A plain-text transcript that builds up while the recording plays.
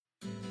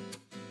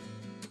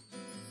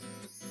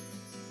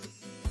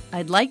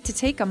I'd like to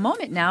take a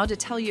moment now to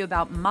tell you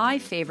about my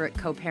favorite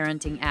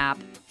co-parenting app,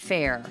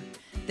 Fair.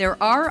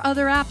 There are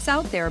other apps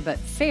out there, but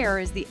Fair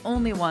is the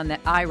only one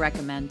that I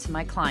recommend to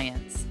my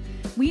clients.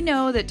 We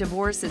know that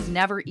divorce is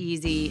never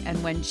easy,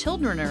 and when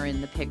children are in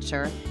the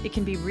picture, it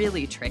can be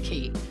really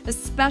tricky,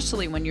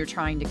 especially when you're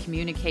trying to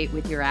communicate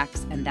with your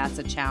ex, and that's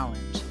a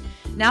challenge.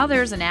 Now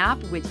there's an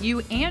app with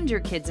you and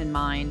your kids in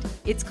mind.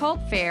 It's called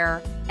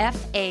Fair,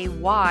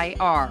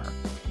 F-A-Y-R.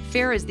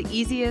 Fair is the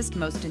easiest,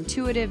 most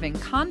intuitive,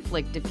 and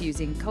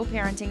conflict-diffusing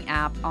co-parenting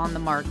app on the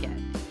market.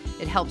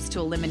 It helps to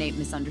eliminate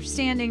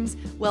misunderstandings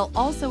while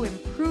also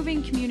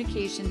improving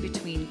communication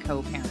between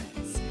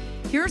co-parents.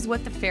 Here's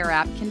what the Fair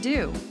app can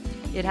do.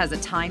 It has a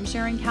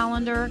time-sharing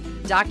calendar,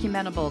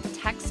 documentable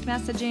text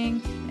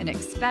messaging, an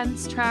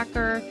expense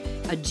tracker,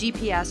 a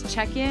GPS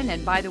check-in,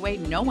 and by the way,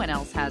 no one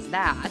else has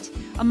that,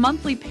 a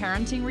monthly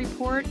parenting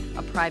report,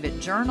 a private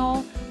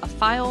journal, a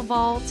file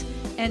vault,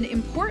 and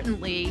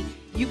importantly,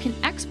 you can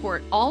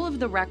export all of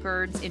the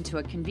records into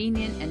a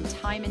convenient and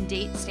time and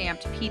date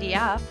stamped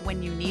PDF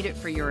when you need it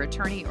for your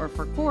attorney or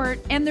for court,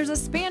 and there's a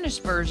Spanish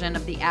version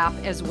of the app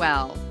as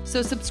well.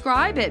 So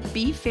subscribe at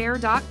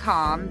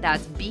befair.com,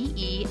 that's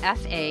BEFAYR.com,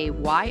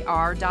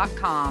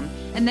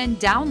 and then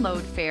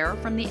download Fair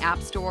from the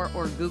App Store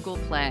or Google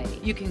Play.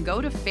 You can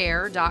go to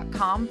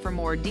fair.com for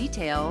more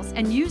details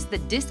and use the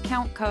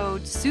discount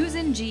code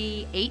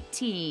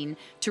SusanG18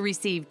 to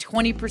receive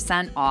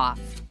 20% off.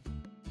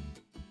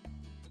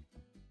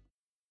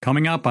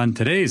 Coming up on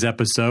today's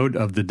episode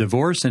of the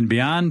Divorce and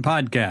Beyond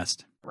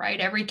podcast. Right.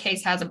 Every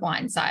case has a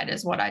blind side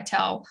is what I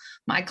tell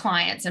my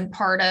clients. And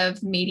part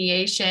of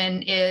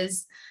mediation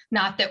is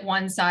not that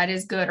one side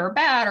is good or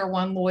bad, or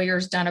one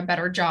lawyer's done a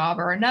better job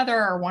or another,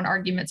 or one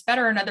argument's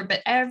better or another, but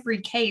every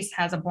case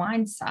has a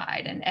blind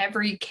side, and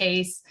every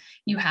case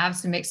you have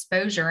some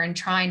exposure, and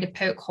trying to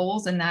poke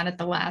holes in that at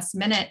the last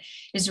minute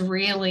is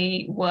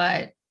really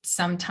what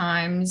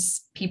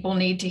sometimes people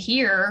need to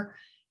hear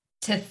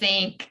to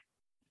think,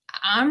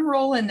 I'm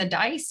rolling the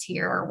dice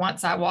here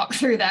once I walk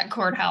through that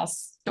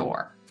courthouse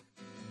door.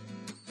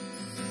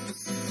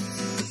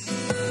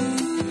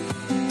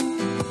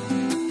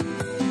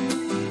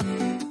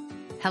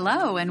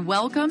 Hello, and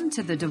welcome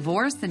to the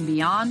Divorce and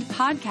Beyond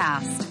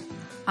podcast.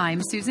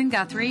 I'm Susan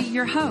Guthrie,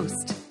 your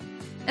host.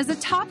 As a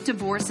top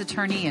divorce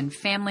attorney and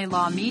family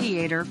law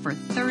mediator for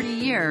 30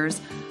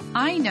 years,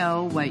 I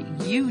know what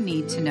you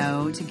need to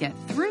know to get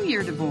through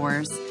your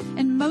divorce,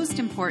 and most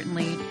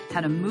importantly,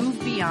 how to move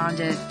beyond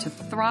it to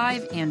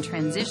thrive and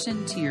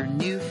transition to your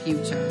new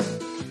future.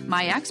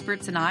 My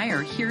experts and I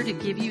are here to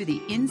give you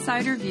the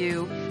insider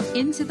view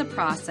into the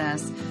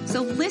process,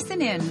 so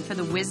listen in for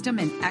the wisdom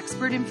and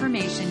expert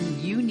information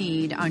you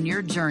need on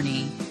your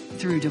journey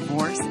through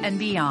divorce and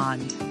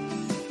beyond.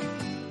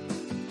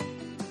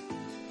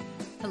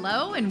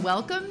 Hello and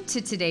welcome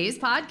to today's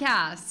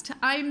podcast.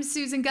 I'm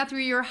Susan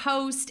Guthrie, your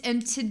host,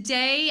 and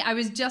today I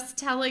was just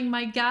telling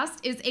my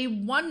guest is a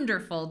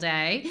wonderful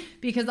day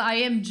because I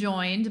am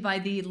joined by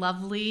the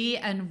lovely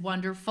and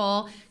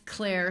wonderful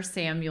Claire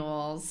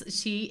Samuels.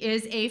 She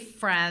is a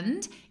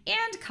friend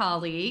and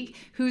colleague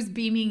who's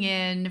beaming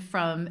in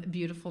from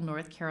beautiful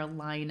North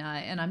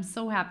Carolina, and I'm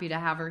so happy to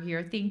have her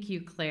here. Thank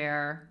you,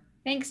 Claire.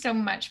 Thanks so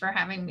much for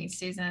having me,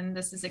 Susan.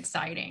 This is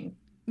exciting.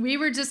 We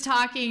were just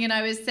talking and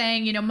I was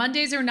saying,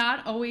 Mondays are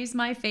not always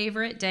my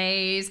favorite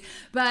days,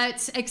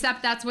 but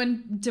except that's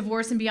when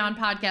Divorce and Beyond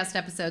podcast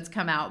episodes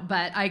come out.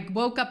 But I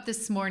woke up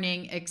this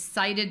morning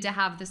excited to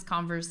have this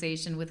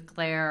conversation with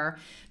Claire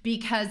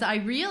because I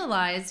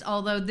realized,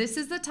 although this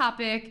is a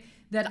topic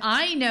that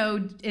I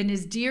know and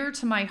is dear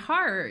to my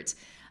heart,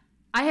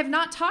 I have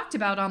not talked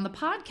about on the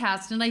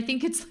podcast, and I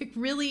think it's like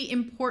really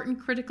important,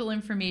 critical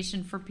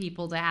information for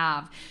people to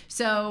have.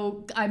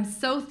 So I'm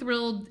so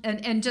thrilled,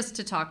 and just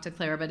to talk to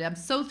Claire, but I'm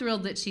so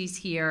thrilled that she's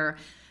here.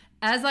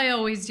 As I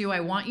always do, I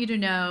want you to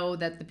know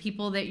that the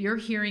people that you're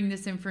hearing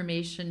this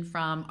information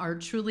from are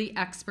truly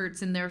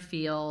experts in their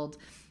field.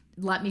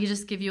 Let me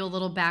just give you a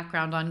little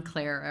background on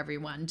Claire,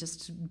 everyone,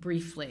 just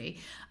briefly.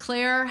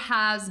 Claire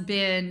has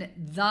been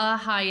the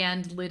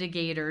high-end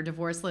litigator,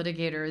 divorce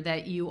litigator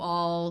that you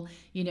all,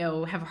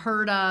 have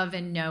heard of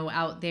and know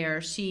out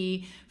there.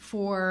 She,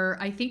 for,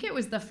 I think it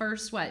was the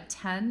first,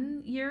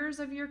 10 years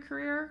of your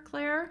career,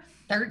 Claire?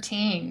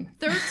 13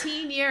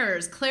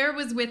 years. Claire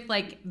was with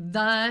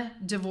the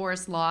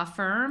divorce law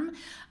firm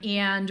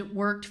and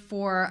worked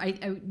for,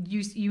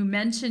 you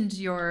mentioned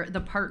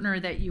the partner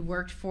that you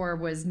worked for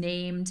was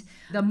named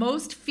the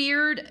most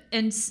feared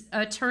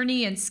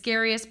attorney and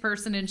scariest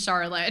person in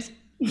Charlotte.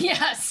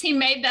 Yes, he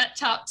made that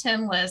top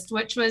 10 list,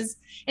 which was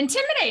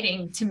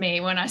intimidating to me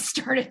when I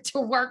started to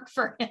work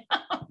for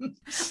him.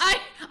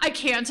 I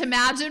can't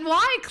imagine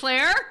why,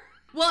 Claire.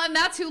 Well, and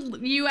that's who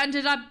you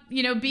ended up,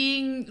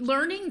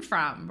 learning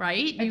from,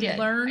 right? You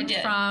learned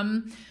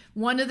from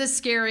one of the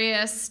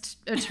scariest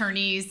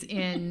attorneys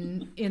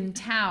in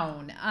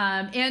town.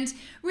 And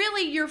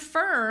really your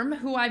firm,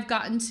 who I've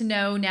gotten to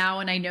know now,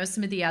 and I know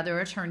some of the other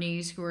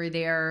attorneys who are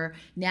there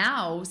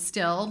now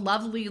still,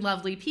 lovely,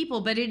 lovely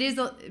people, but it is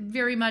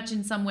very much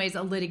in some ways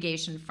a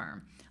litigation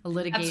firm. a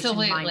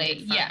litigation-minded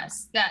Absolutely. firm.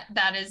 Yes.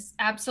 That is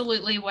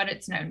absolutely what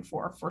it's known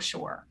for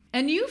sure.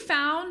 And you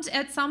found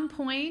at some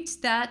point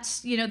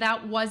that,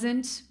 that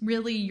wasn't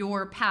really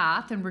your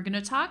path. And we're going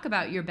to talk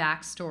about your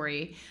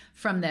backstory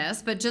from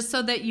this. But just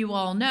so that you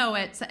all know,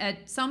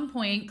 at some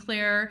point,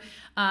 Claire,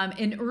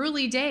 in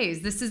early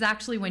days, this is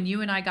actually when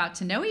you and I got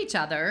to know each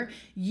other,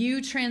 you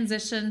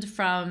transitioned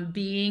from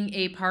being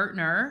a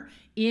partner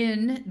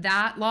in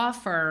that law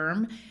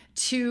firm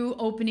to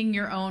opening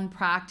your own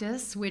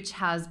practice, which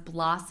has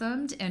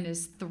blossomed and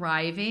is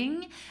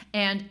thriving.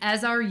 And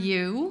as are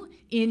you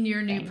in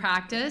your new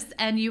practice.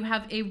 And you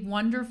have a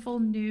wonderful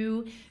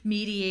new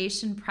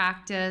mediation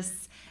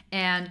practice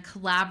and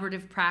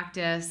collaborative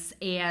practice.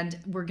 And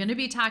we're going to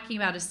be talking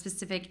about a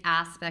specific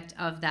aspect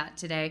of that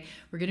today.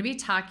 We're going to be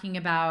talking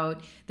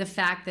about the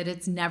fact that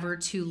it's never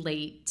too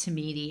late to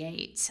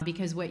mediate,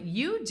 because what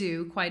you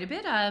do quite a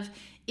bit of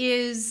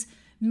is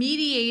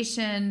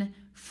mediation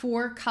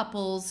for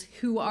couples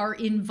who are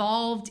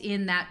involved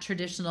in that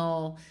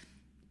traditional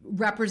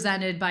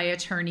represented by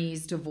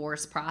attorneys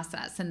divorce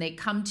process. And they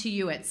come to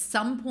you at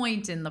some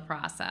point in the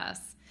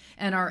process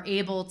and are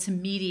able to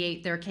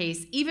mediate their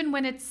case, even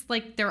when it's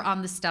like they're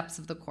on the steps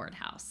of the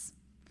courthouse.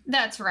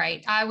 That's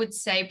right. I would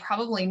say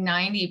probably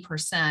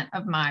 90%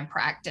 of my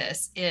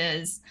practice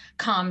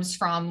comes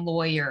from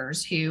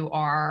lawyers who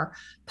are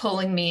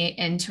pulling me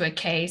into a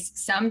case,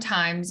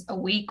 sometimes a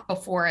week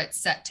before it's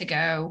set to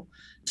go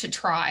to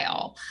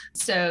trial.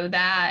 So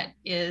that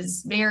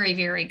is very,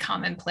 very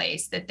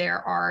commonplace that there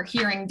are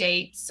hearing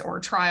dates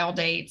or trial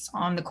dates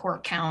on the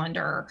court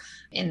calendar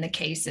in the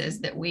cases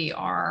that we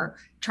are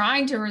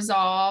trying to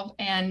resolve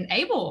and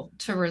able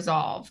to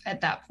resolve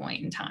at that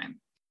point in time.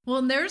 Well,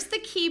 and there's the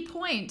key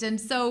point. And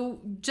so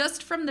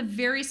just from the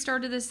very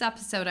start of this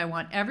episode, I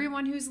want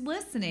everyone who's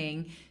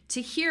listening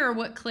to hear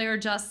what Claire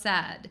just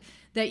said,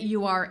 that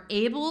you are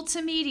able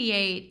to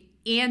mediate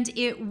and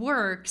it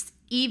works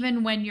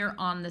even when you're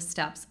on the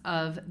steps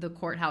of the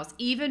courthouse.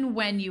 Even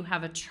when you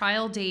have a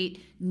trial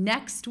date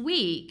next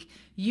week,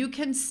 you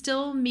can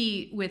still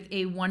meet with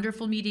a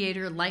wonderful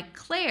mediator like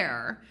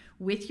Claire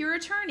with your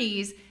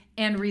attorneys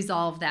and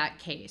resolve that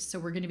case. So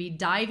we're going to be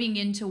diving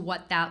into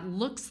what that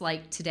looks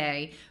like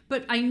today.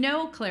 But I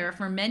know, Claire,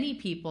 for many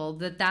people,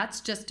 that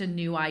that's just a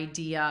new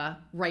idea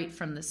right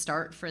from the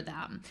start for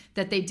them,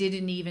 that they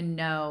didn't even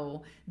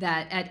know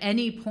that at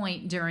any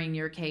point during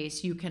your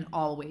case, you can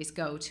always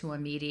go to a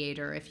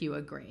mediator if you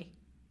agree.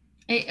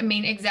 I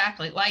mean,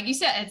 exactly. Like you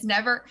said, it's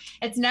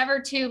never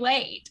too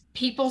late.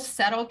 People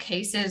settle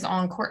cases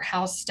on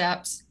courthouse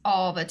steps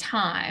all the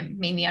time. I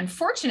mean, the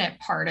unfortunate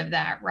part of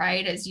that,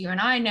 right, as you and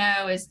I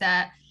know, is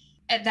that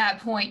at that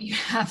point you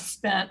have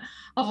spent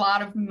a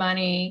lot of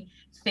money.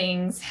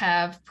 Things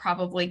have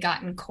probably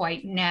gotten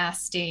quite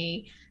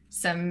nasty.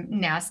 Some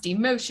nasty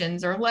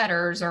motions or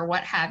letters or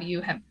what have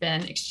you have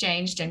been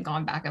exchanged and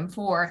gone back and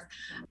forth.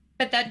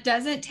 But that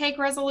doesn't take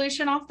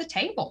resolution off the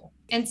table.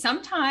 And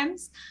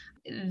sometimes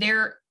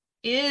there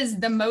is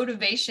the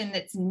motivation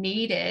that's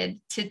needed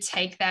to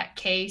take that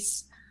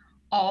case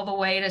all the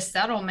way to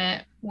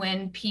settlement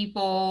when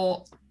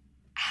people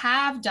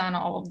have done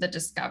all of the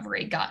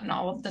discovery, gotten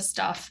all of the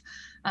stuff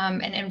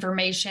and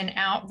information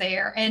out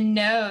there, and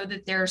know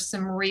that there's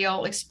some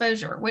real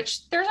exposure,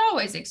 which there's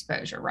always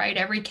exposure, right?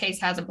 Every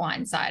case has a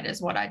blind side,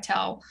 is what I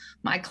tell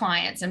my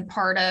clients. And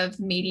part of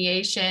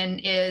mediation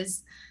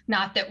is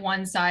not that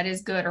one side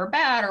is good or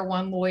bad, or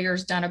one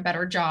lawyer's done a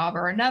better job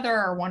or another,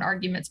 or one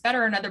argument's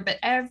better or another, but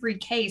every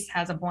case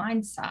has a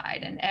blind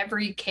side, and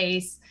every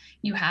case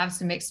you have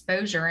some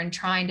exposure, and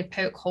trying to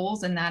poke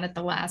holes in that at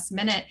the last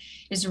minute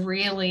is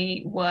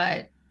really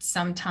what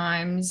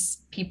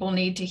sometimes people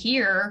need to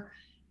hear,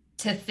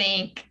 to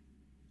think,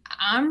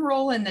 I'm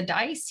rolling the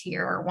dice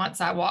here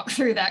once I walk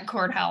through that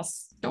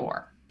courthouse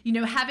door. You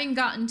know, having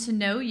gotten to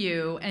know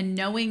you and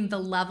knowing the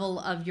level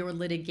of your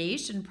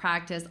litigation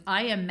practice,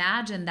 I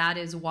imagine that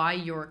is why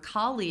your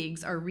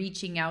colleagues are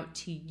reaching out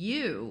to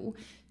you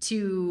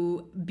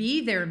to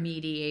be their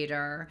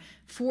mediator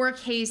for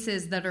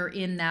cases that are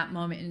in that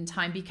moment in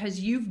time, because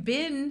you've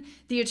been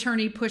the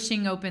attorney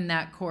pushing open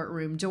that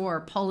courtroom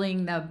door,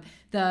 pulling the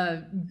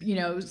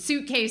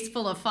suitcase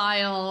full of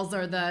files,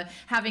 or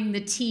having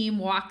the team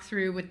walk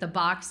through with the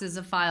boxes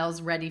of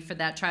files ready for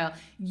that trial.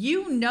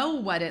 You know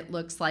what it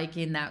looks like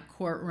in that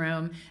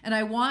courtroom. And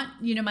I want,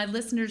 my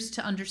listeners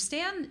to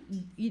understand,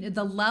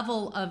 the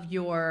level of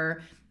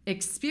your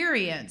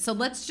experience. So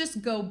let's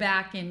just go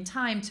back in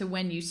time to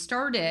when you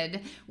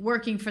started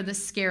working for the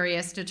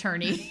scariest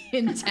attorney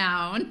in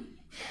town.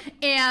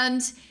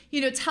 And,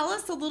 tell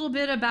us a little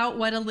bit about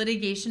what a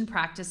litigation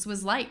practice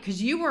was like,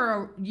 because you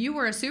were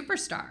a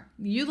superstar.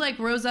 You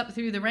rose up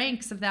through the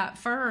ranks of that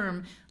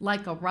firm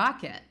like a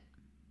rocket.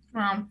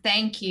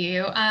 Thank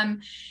you.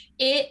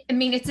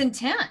 It's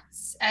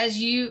intense, as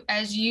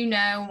you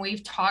know.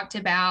 We've talked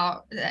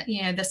about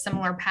the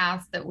similar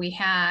paths that we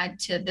had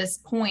to this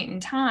point in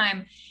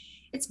time.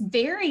 It's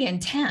very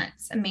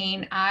intense. I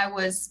mean, I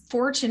was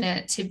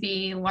fortunate to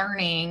be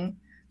learning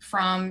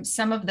from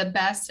some of the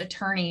best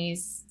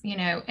attorneys, in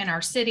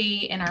our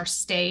city, in our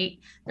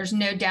state. There's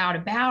no doubt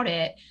about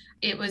it.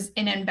 It was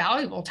an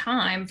invaluable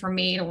time for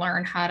me to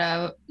learn how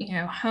to,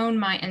 hone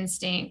my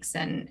instincts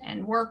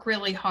and work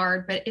really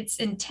hard, but it's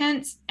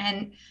intense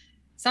and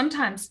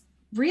sometimes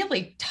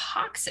really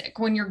toxic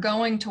when you're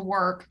going to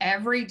work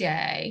every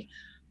day,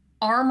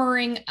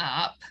 armoring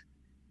up,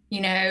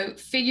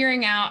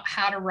 figuring out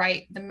how to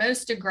write the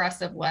most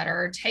aggressive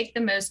letter, take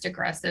the most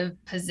aggressive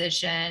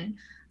position,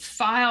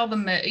 file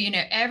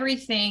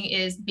everything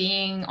is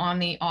being on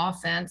the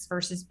offense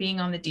versus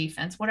being on the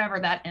defense, whatever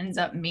that ends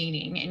up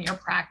meaning in your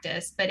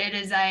practice. But it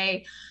is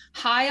a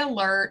high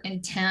alert,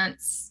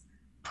 intense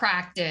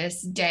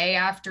practice day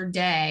after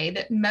day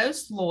that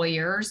most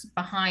lawyers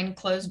behind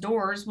closed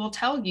doors will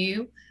tell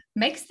you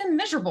makes them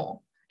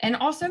miserable and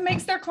also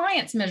makes their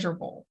clients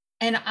miserable.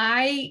 And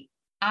I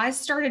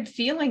started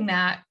feeling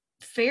that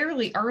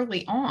fairly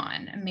early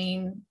on. I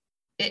mean,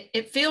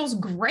 it feels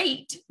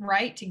great,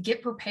 right, to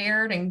get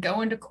prepared and go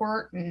into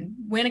court and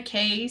win a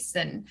case,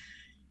 and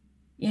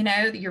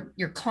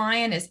your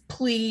client is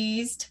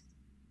pleased.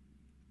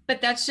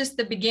 But that's just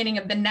the beginning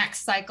of the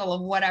next cycle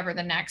of whatever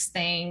the next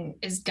thing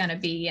is going to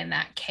be in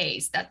that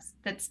case.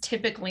 That's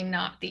typically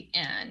not the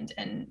end,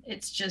 and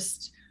it's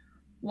just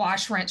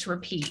wash, rinse,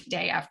 repeat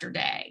day after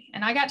day.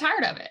 And I got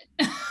tired of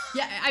it.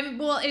 Yeah,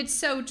 well, it's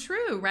so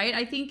true, right?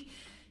 I think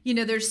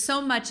there's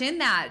so much in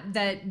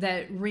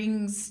that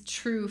rings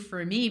true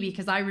for me,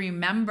 because I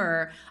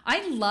remember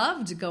I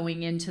loved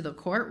going into the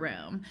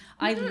courtroom.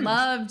 Mm-hmm. I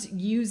loved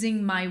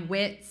using my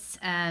wits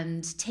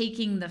and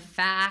taking the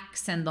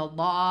facts and the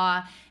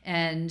law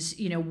and,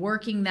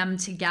 working them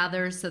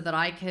together so that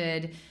I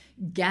could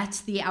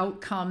get the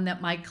outcome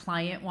that my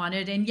client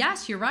wanted. And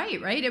yes, you're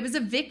right? It was a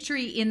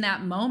victory in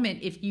that moment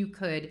if you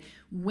could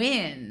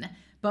win.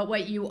 But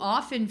what you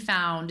often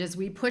found as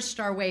we pushed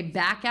our way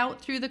back out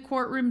through the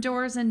courtroom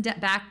doors and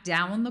back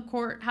down the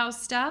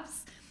courthouse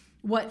steps,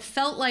 what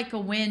felt like a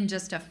win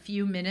just a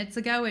few minutes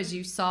ago as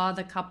you saw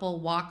the couple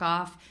walk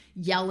off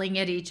yelling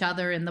at each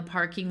other in the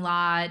parking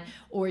lot,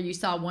 or you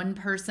saw one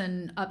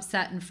person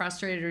upset and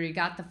frustrated, or you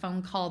got the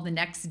phone call the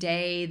next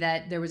day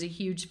that there was a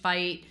huge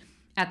fight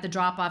at the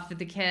drop-off of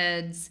the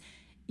kids,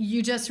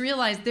 you just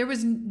realized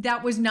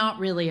that was not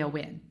really a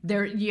win.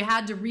 You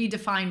had to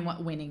redefine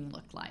what winning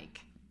looked like.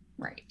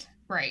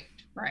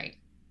 Right.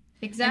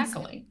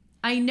 Exactly.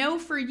 I know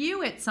for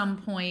you at some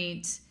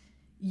point,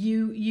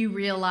 you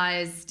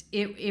realized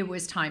it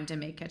was time to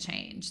make a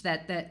change,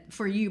 that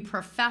for you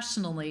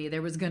professionally,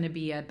 there was going to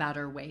be a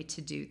better way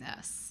to do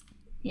this.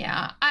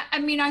 Yeah. I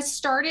mean, I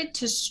started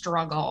to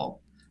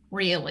struggle,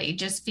 really,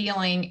 just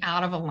feeling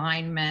out of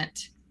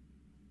alignment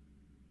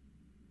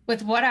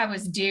with what I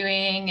was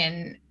doing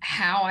and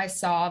how I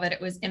saw that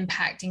it was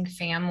impacting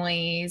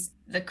families.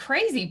 The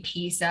crazy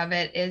piece of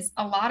it is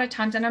a lot of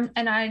times,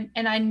 and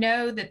I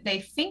know that they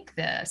think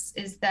this,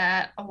 is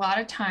that a lot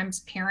of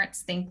times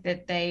parents think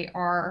that they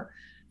are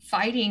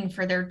fighting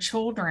for their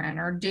children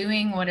or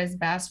doing what is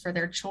best for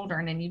their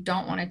children, and you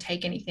don't want to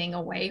take anything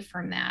away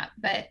from that.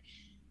 But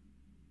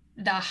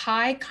the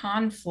high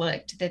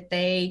conflict that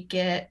they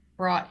get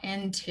brought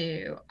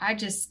into,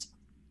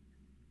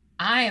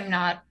 I am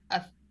not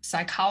a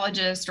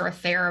psychologist or a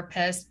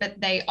therapist, but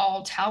they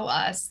all tell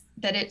us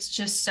that it's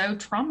just so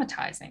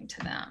traumatizing to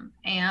them.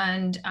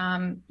 And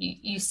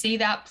you see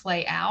that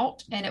play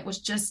out, and it was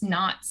just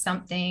not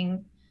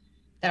something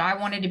that I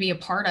wanted to be a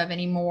part of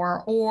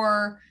anymore,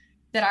 or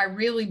that I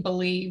really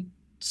believe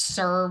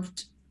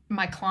served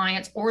my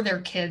clients or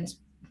their kids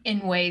in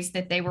ways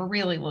that they were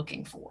really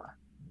looking for.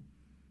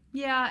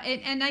 Yeah,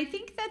 and I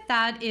think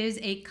that is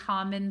a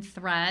common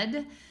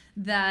thread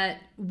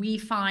that we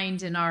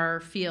find in our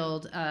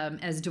field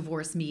as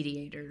divorce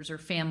mediators or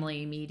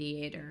family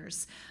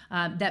mediators,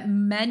 that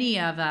many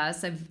of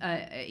us have,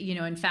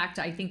 in fact,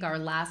 I think our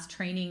last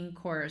training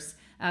course,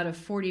 out of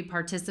 40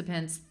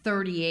 participants,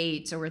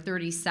 38 or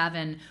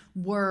 37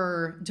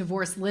 were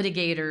divorce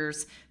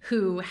litigators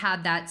who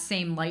had that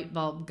same light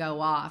bulb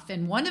go off.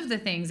 And one of the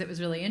things that was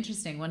really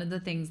interesting, one of the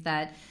things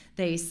that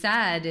they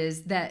said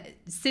is that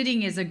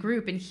sitting as a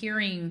group and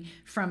hearing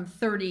from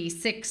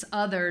 36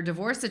 other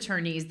divorce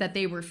attorneys that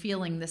they were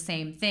feeling the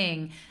same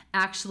thing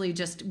actually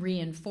just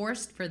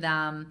reinforced for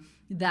them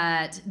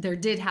that there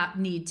did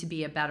need to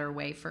be a better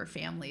way for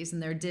families,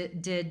 and there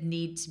did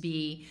need to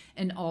be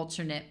an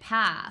alternate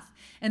path.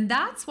 And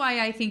that's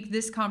why I think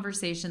this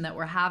conversation that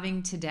we're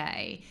having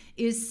today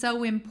is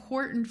so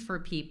important for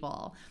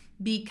people,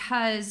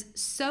 because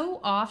so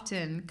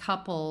often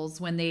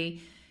couples, when they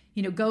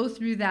go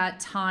through that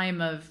time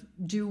of,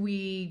 do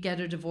we get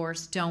a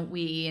divorce, don't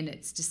we? And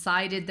it's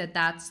decided that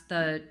that's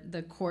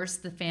the course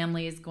the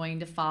family is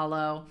going to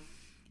follow.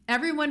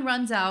 Everyone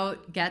runs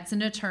out, gets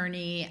an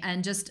attorney,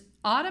 and just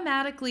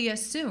automatically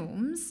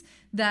assumes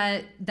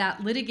that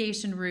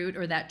litigation route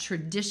or that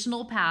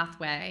traditional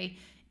pathway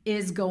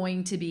is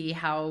going to be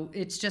how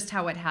it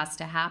has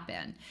to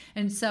happen.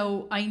 And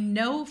so I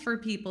know for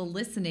people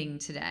listening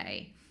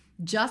today,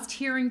 just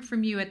hearing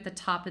from you at the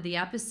top of the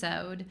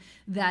episode,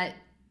 that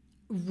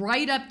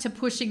right up to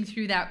pushing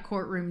through that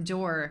courtroom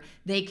door,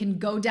 they can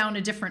go down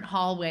a different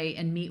hallway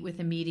and meet with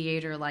a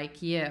mediator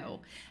like you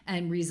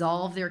and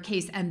resolve their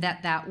case, and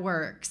that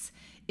works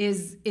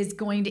is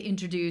going to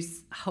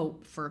introduce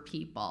hope for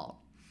people.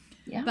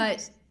 Yeah.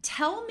 But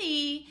tell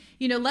me,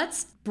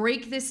 let's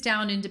break this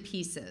down into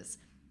pieces.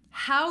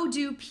 How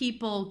do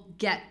people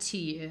get to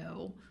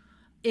you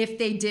if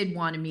they did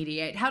want to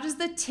mediate? How does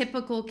the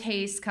typical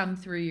case come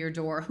through your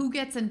door? Who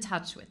gets in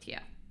touch with you?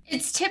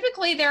 It's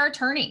typically their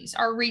attorneys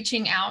are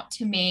reaching out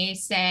to me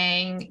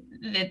saying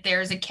that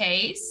there's a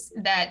case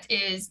that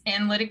is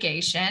in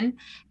litigation,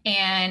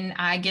 and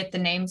I get the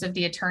names of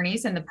the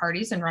attorneys and the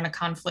parties and run a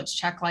conflicts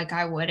check like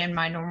I would in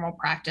my normal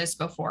practice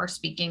before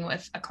speaking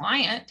with a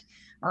client,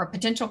 or a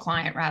potential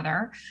client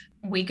rather.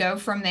 We go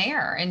from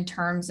there in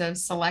terms of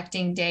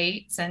selecting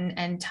dates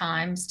and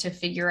times to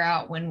figure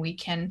out when we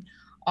can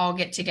all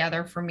get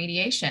together for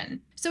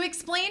mediation. So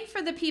explain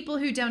for the people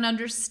who don't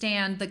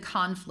understand the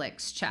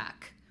conflicts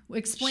check.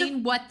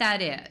 Explain what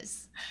that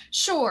is.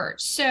 Sure.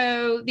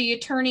 So the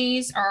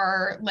attorneys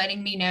are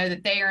letting me know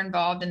that they are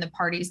involved in the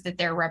parties that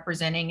they're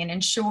representing and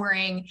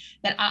ensuring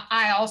that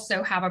I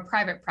also have a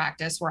private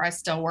practice where I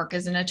still work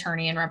as an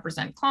attorney and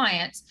represent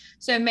clients.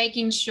 So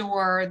making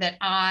sure that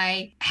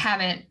I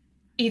haven't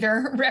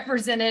either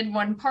represented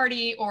one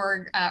party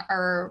or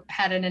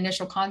had an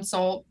initial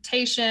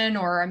consultation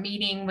or a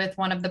meeting with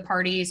one of the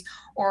parties,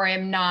 or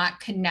am not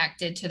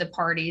connected to the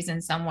parties in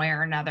some way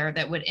or another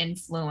that would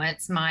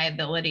influence my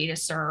ability to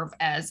serve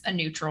as a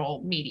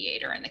neutral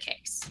mediator in the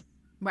case.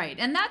 Right.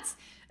 And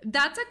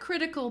that's a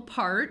critical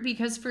part,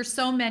 because for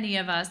so many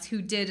of us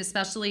who did,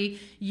 especially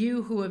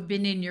you who have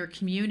been in your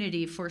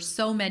community for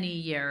so many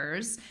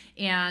years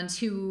and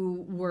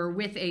who were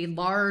with a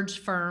large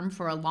firm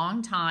for a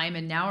long time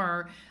and now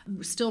are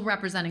still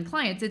representing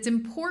clients, it's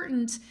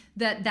important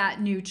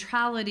that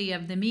neutrality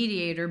of the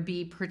mediator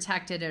be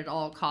protected at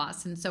all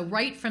costs. And so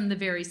right from the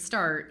very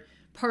start,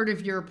 part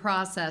of your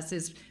process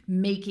is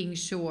making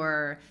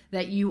sure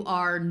that you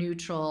are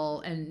neutral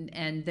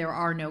and there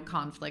are no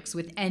conflicts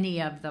with any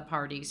of the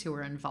parties who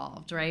are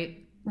involved,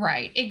 right?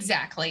 Right,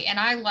 exactly. And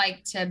I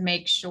like to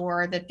make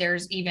sure that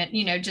there's even,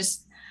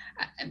 just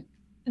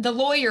the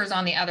lawyers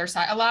on the other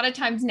side. A lot of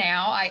times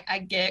now I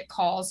get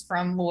calls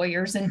from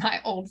lawyers in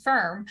my old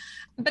firm,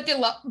 but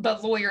the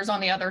lawyers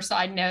on the other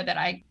side know that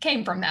I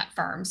came from that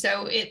firm.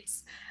 So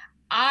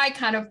I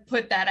kind of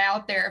put that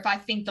out there. If I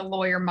think the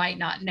lawyer might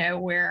not know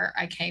where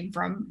I came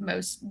from,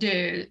 most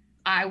do,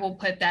 I will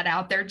put that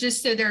out there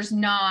just so there's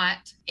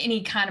not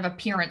any kind of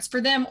appearance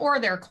for them or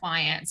their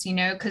clients,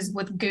 because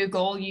with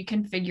Google, you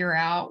can figure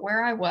out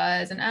where I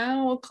was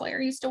and, Claire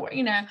used to,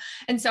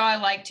 and so I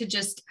like to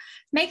just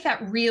make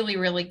that really,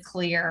 really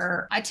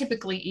clear. I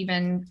typically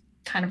even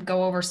kind of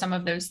go over some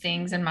of those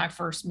things in my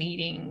first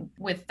meeting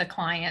with the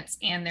clients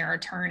and their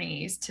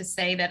attorneys to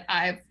say that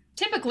I've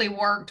typically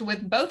worked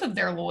with both of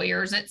their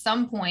lawyers at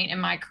some point in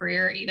my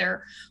career,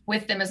 either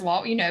with them as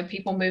law,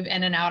 people move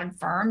in and out of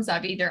firms.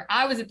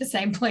 I was at the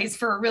same place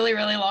for a really,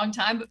 really long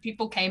time, but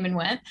people came and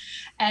went.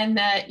 And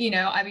that,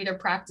 I've either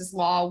practiced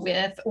law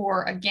with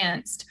or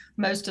against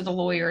most of the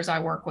lawyers I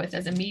work with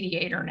as a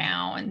mediator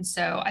now. And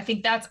so I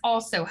think that's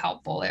also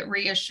helpful. It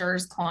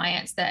reassures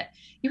clients that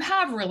you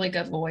have really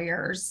good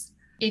lawyers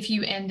if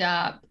you end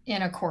up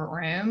in a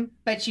courtroom,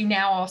 but you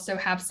now also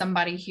have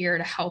somebody here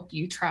to help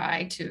you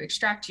try to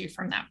extract you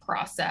from that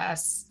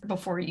process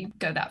before you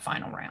go that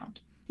final round.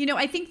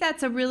 I think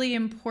that's a really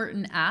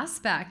important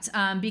aspect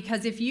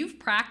because if you've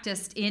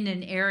practiced in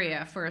an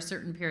area for a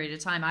certain period of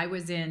time, I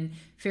was in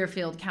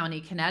Fairfield County,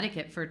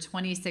 Connecticut for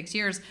 26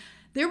 years.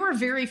 There were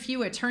very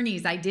few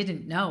attorneys I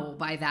didn't know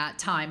by that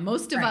time.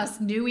 Most of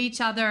us knew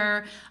each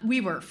other.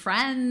 We were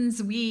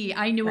friends.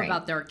 I knew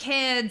about their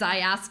kids. I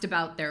asked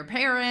about their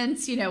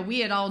parents. We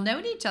had all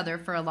known each other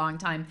for a long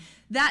time.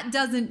 That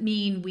doesn't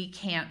mean we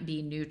can't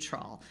be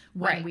neutral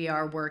when we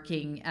are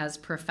working as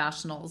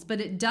professionals,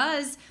 but it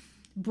does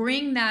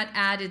bring that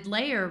added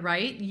layer,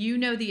 right?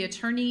 The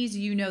attorneys,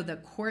 the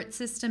court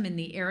system in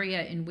the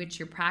area in which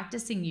you're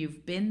practicing,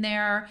 you've been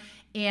there,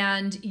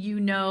 and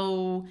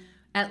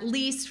at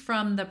least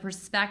from the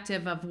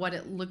perspective of what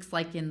it looks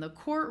like in the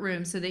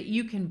courtroom, so that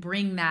you can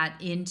bring that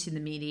into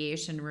the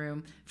mediation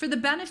room for the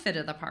benefit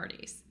of the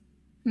parties.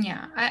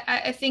 Yeah,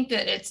 I think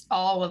that it's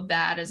all of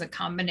that as a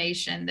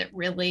combination that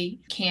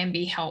really can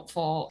be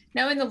helpful.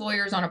 Knowing the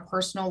lawyers on a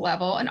personal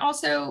level and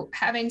also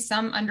having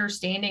some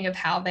understanding of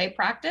how they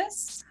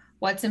practice,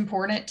 what's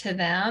important to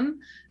them,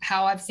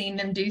 how I've seen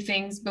them do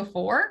things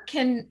before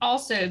can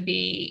also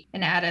be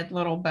an added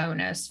little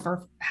bonus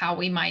for how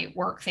we might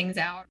work things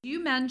out.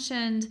 You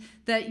mentioned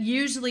that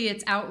usually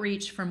it's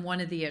outreach from one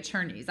of the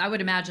attorneys. I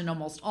would imagine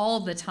almost all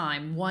the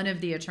time one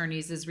of the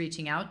attorneys is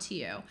reaching out to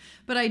you.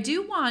 But I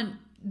do want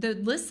the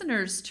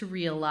listeners to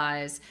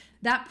realize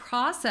that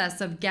process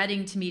of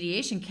getting to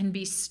mediation can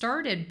be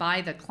started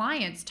by the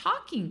clients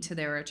talking to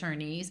their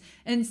attorneys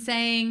and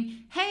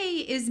saying, hey,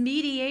 is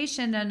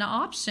mediation an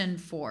option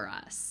for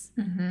us?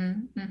 I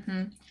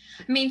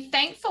mean,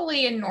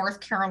 thankfully in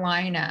North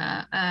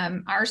Carolina,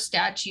 our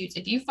statutes,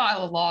 if you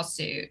file a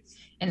lawsuit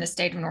in the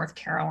state of North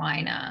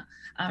Carolina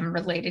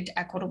related to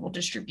equitable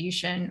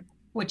distribution,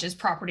 which is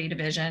property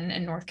division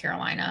in North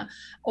Carolina,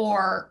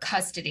 or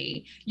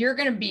custody, you're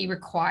going to be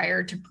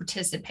required to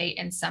participate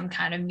in some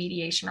kind of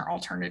mediation or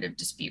alternative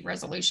dispute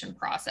resolution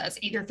process,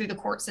 either through the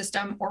court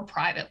system or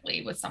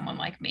privately with someone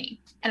like me.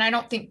 And I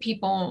don't think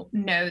people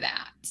know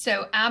that.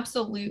 So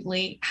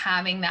absolutely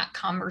having that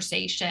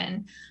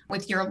conversation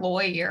with your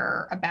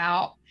lawyer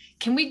about,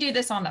 can we do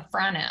this on the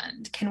front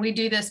end? Can we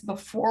do this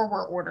before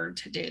we're ordered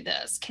to do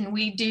this? Can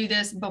we do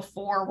this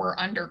before we're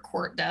under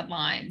court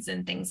deadlines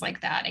and things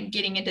like that, and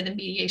getting into the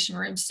mediation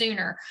room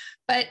sooner?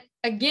 But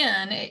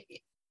again,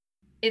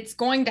 it's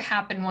going to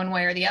happen one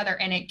way or the other,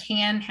 and it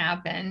can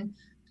happen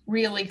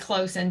really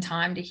close in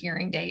time to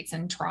hearing dates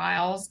and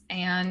trials,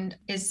 and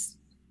is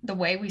the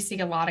way we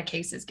see a lot of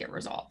cases get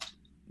resolved.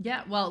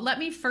 Yeah, well, let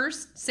me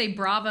first say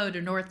bravo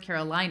to North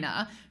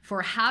Carolina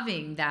for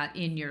having that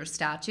in your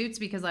statutes,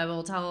 because I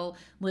will tell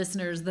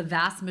listeners the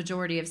vast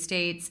majority of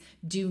states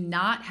do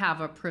not have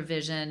a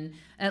provision,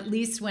 at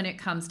least when it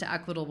comes to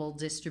equitable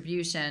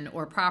distribution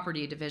or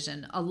property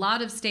division. A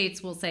lot of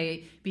states will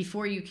say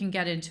before you can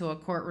get into a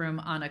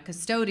courtroom on a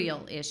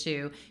custodial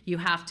issue, you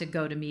have to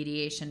go to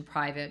mediation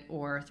private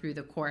or through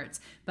the courts.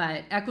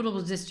 But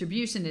equitable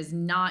distribution is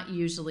not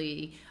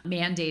usually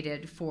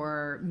mandated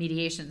for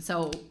mediation.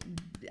 So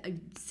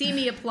see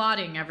me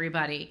applauding,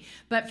 everybody.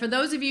 But for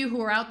those of you who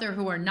are out there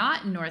who are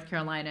not in North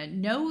Carolina,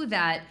 know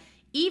that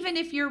even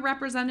if you're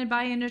represented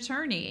by an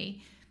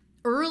attorney,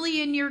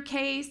 early in your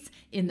case,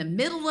 in the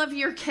middle of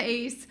your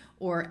case,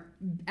 or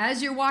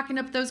as you're walking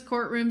up those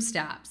courtroom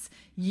steps,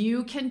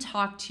 you can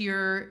talk to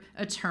your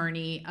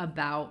attorney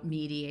about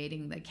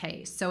mediating the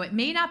case. So it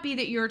may not be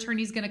that your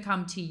attorney is going to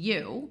come to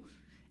you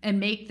and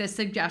make the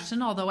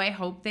suggestion, although I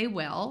hope they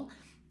will.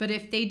 But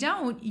if they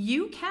don't,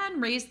 you can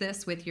raise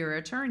this with your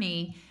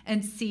attorney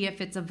and see if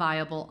it's a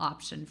viable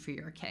option for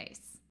your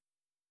case.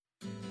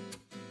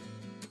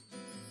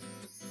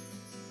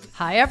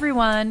 Hi,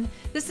 everyone.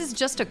 This is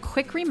just a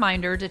quick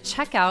reminder to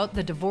check out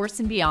the Divorce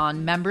and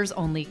Beyond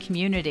members-only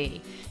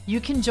community. You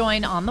can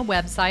join on the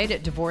website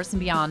at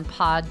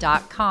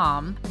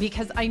divorceandbeyondpod.com,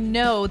 because I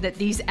know that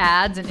these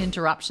ads and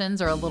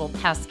interruptions are a little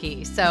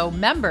pesky. So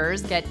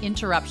members get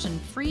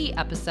interruption-free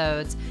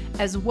episodes,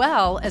 as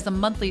well as a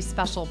monthly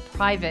special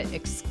private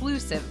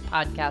exclusive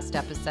podcast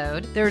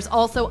episode. There's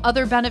also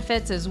other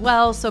benefits as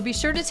well, so be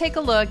sure to take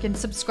a look and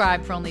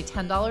subscribe for only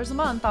 $10 a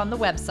month on the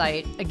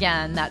website.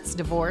 Again, that's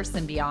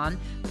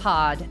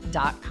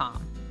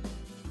divorceandbeyondpod.com.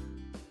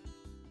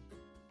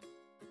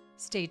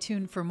 Stay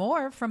tuned for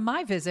more from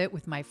my visit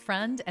with my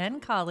friend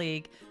and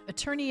colleague,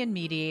 attorney and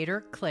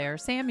mediator Claire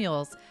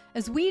Samuels,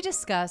 as we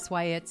discuss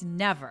why it's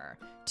never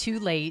too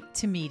late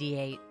to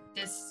mediate.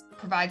 This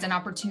provides an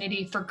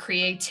opportunity for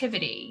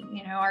creativity.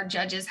 You know, our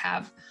judges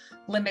have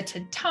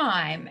limited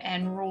time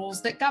and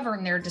rules that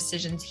govern their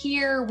decisions.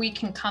 Here, we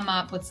can come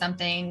up with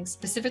something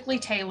specifically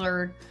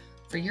tailored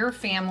for your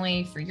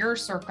family, for your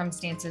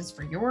circumstances,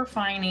 for your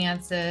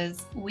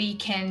finances. We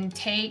can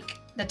take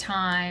the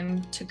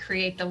time to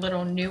create the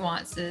little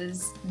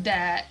nuances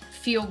that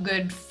feel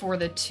good for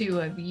the two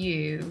of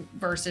you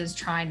versus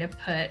trying to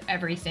put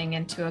everything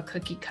into a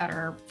cookie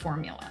cutter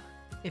formula.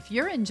 If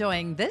you're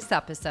enjoying this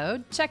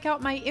episode, check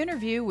out my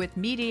interview with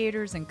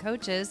mediators and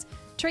coaches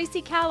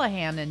Tracy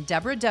Callahan and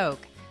Deborah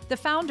Doak, the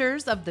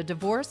founders of the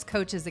Divorce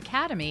Coaches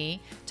Academy,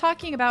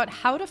 talking about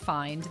how to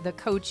find the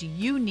coach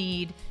you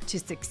need to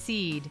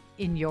succeed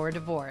in your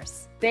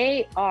divorce.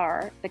 They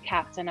are the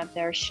captain of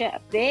their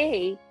ship.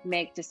 They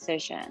make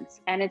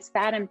decisions. And it's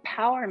that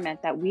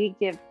empowerment that we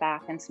give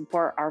back and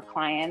support our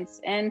clients,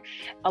 and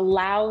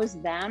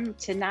allows them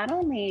to not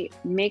only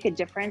make a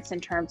difference in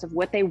terms of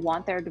what they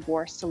want their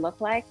divorce to look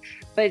like,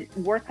 but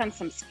work on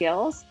some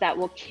skills that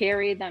will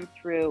carry them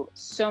through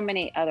so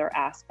many other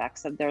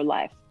aspects of their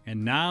life.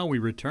 And now we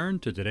return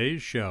to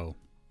today's show.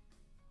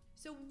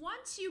 So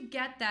once you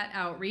get that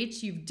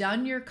outreach, you've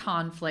done your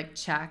conflict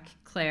check,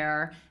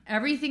 Claire,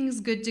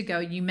 everything's good to go.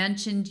 You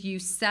mentioned you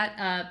set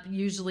up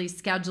usually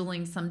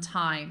scheduling some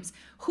times.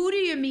 Who do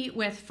you meet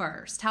with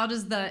first? How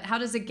does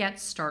it get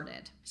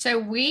started? So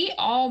we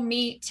all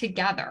meet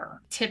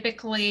together.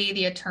 Typically,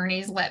 the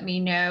attorneys let me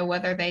know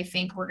whether they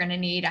think we're going to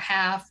need a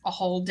half, a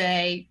whole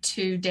day,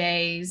 2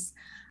 days.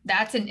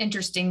 That's an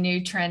interesting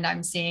new trend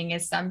I'm seeing,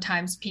 is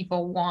sometimes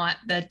people want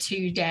the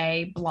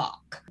 2-day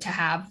block to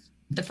have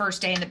the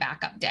first day and the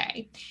backup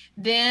day.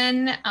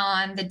 Then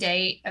on the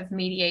date of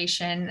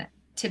mediation,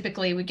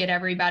 typically we get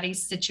everybody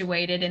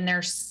situated in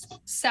their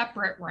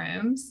separate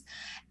rooms.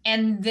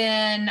 And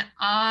then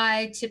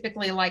I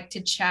typically like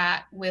to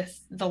chat with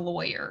the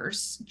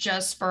lawyers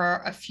just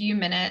for a few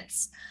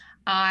minutes.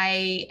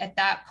 I, at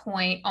that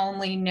point,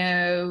 only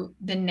know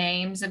the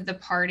names of the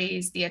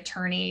parties, the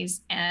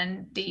attorneys,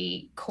 and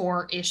the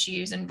core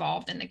issues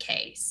involved in the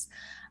case,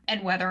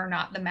 and whether or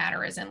not the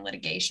matter is in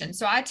litigation.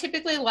 So I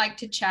typically like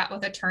to chat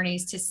with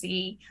attorneys to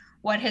see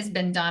what has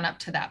been done up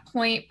to that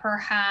point,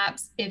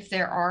 perhaps if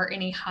there are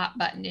any hot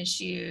button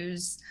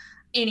issues,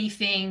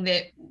 anything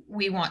that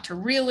we want to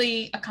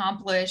really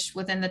accomplish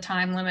within the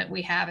time limit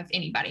we have, if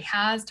anybody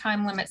has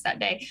time limits that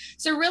day.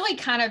 So really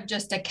kind of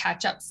just a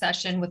catch-up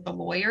session with the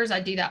lawyers.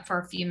 I do that for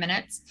a few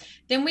minutes.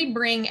 Then we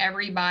bring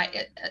everybody,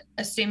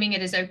 assuming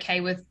it is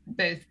okay with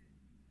both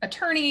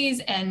attorneys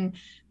and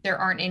there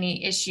aren't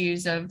any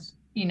issues of,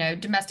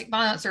 domestic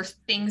violence or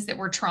things that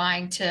we're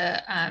trying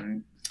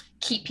to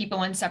keep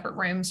people in separate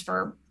rooms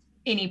for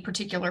any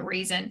particular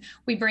reason.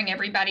 We bring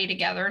everybody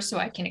together so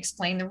I can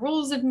explain the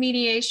rules of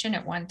mediation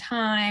at one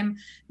time,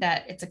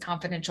 that it's a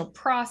confidential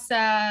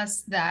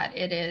process, that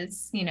it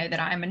is, that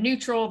I'm a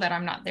neutral, that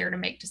I'm not there to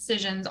make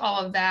decisions, all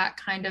of that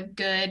kind of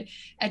good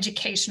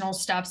educational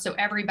stuff. So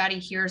everybody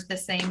hears the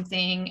same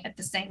thing at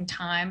the same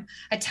time.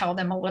 I tell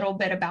them a little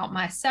bit about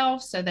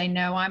myself so they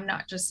know I'm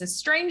not just a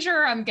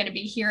stranger. I'm going to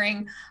be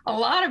hearing a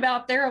lot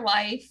about their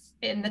life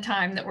in the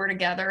time that we're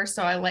together.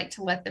 So I like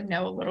to let them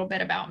know a little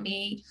bit about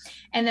me.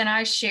 And then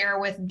I share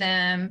with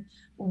them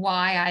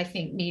why I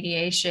think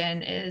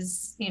mediation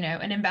is,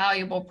 an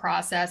invaluable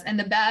process and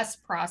the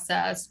best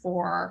process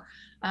for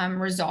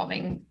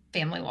resolving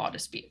family law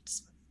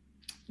disputes.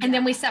 Yeah. And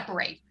then we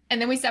separate.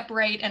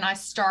 And I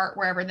start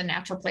wherever the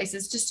natural place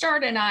is to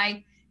start. And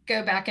I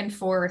go back and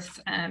forth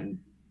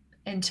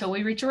until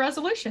we reach a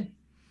resolution.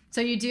 So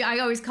you do, I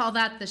always call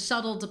that the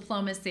shuttle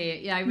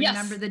diplomacy. Yeah, I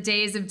remember the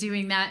days of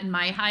doing that in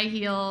my high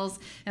heels,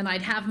 and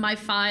I'd have my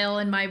file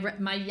and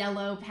my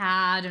yellow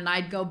pad, and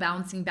I'd go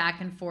bouncing back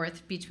and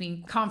forth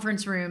between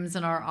conference rooms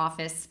and our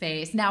office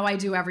space. Now I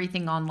do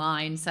everything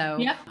online, so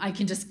I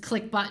can just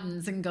click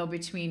buttons and go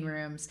between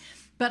rooms.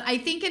 But I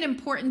think an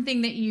important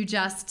thing that you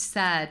just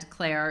said,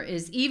 Claire,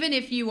 is even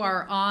if you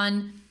are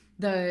on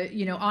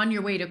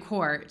your way to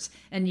court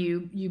and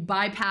you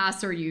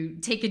bypass or you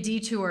take a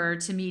detour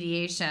to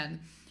mediation,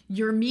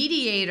 your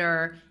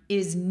mediator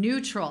is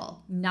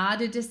neutral,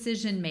 not a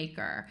decision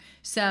maker.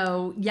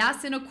 So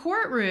yes, in a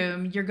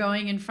courtroom, you're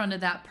going in front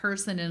of that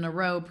person in a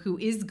robe who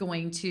is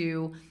going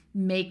to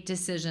make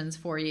decisions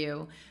for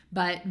you.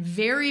 But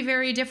very,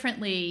 very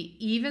differently,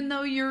 even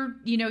though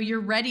you're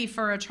ready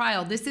for a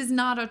trial, this is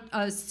not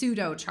a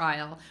pseudo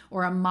trial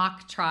or a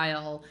mock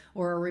trial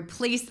or a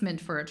replacement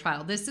for a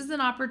trial. This is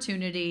an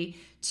opportunity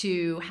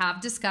to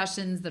have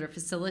discussions that are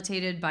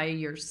facilitated by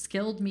your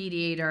skilled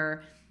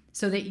mediator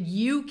so that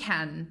you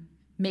can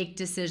make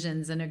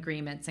decisions and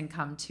agreements and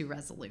come to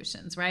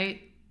resolutions,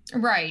 right?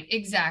 Right,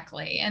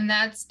 exactly. And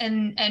that's,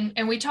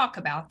 and we talk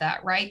about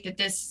that, right? That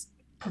this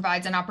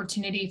provides an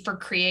opportunity for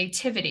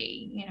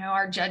creativity.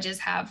 Our judges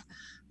have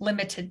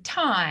limited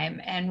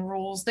time and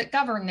rules that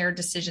govern their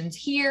decisions.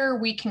 Here,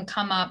 we can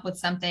come up with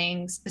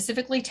something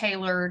specifically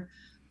tailored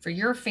for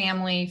your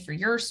family, for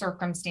your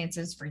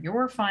circumstances, for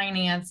your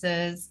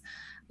finances.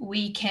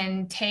 We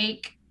can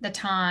take the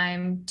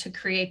time to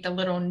create the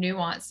little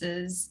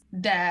nuances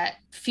that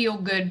feel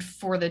good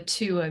for the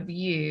two of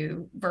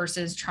you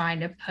versus trying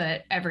to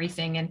put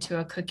everything into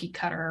a cookie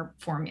cutter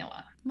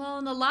formula. Well,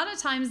 and a lot of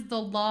times the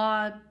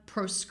law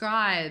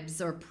prescribes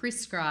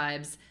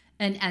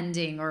an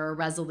ending or a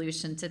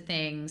resolution to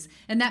things,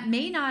 and that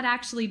may not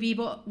actually be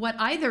what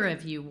either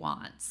of you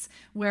wants.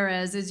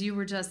 Whereas, as you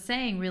were just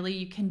saying, really,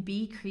 you can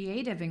be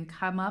creative and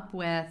come up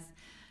with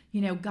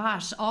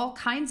all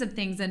kinds of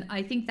things. And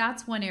I think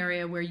that's one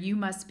area where you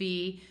must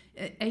be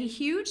a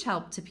huge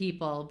help to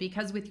people,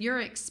 because with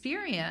your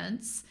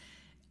experience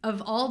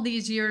of all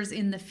these years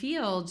in the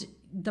field,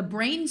 the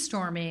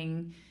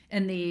brainstorming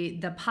and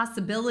the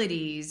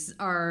possibilities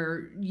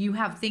you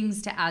have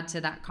things to add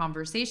to that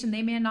conversation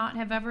they may not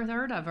have ever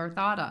heard of or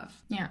thought of.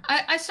 Yeah,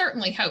 I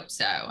certainly hope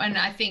so. And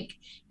I think,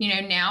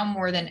 now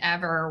more than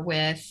ever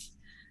with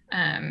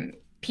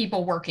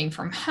people working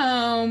from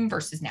home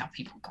versus now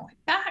people going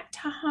back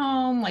to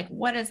home. Like,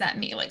 what does that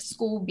mean? Like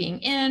school being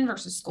in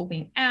versus school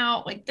being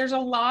out. Like there's a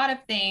lot of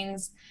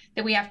things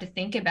that we have to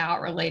think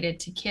about related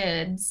to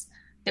kids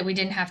that we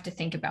didn't have to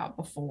think about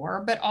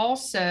before. But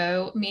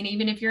also,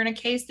 even if you're in a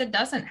case that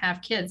doesn't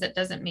have kids, that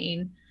doesn't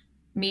mean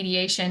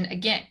mediation.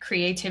 Again,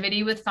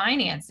 creativity with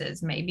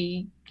finances.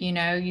 Maybe,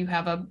 you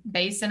have a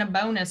base and a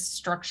bonus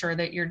structure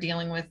that you're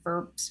dealing with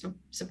for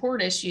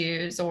support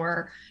issues,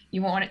 or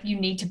you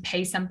need to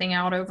pay something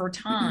out over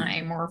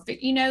time, or,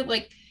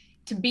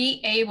 to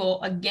be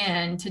able,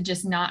 again, to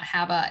just not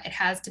have it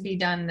has to be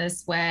done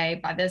this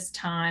way by this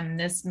time,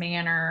 this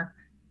manner,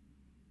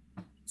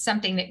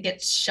 something that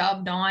gets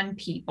shoved on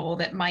people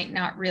that might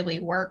not really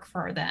work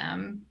for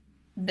them.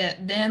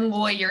 That then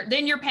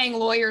you're paying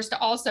lawyers to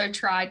also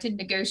try to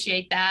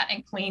negotiate that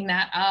and clean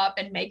that up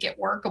and make it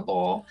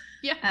workable.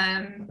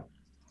 Yeah.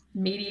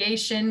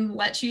 Mediation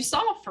lets you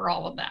solve for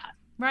all of that.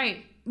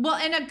 Right. Well,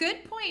 and a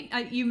good point,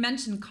 you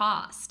mentioned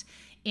cost.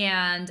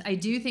 And I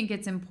do think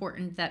it's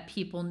important that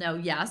people know,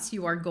 yes,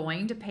 you are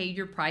going to pay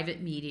your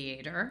private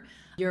mediator.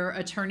 Your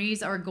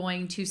attorneys are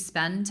going to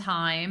spend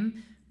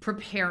time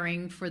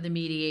preparing for the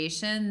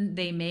mediation.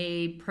 They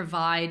may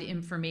provide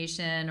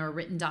information or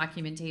written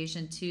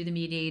documentation to the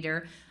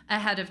mediator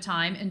ahead of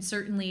time, and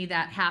certainly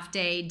that half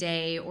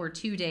day, or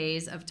 2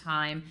 days of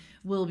time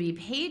will be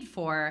paid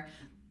for,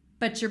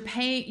 but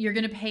you're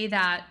going to pay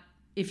that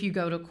if you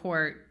go to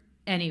court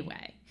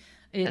anyway.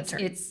 That's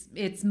right.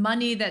 It's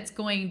money that's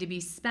going to be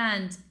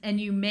spent,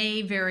 and you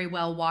may very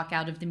well walk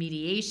out of the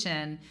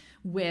mediation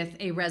with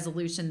a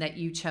resolution that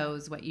you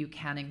chose what you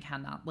can and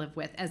cannot live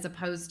with, as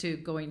opposed to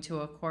going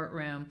to a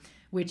courtroom,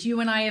 which you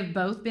and I have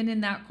both been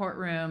in that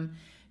courtroom.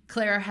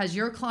 Claire, has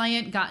your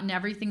client gotten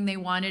everything they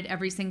wanted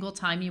every single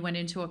time you went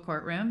into a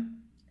courtroom?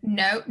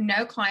 No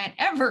client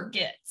ever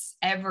gets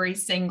every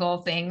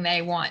single thing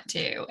they want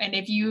to. And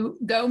if you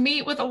go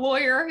meet with a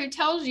lawyer who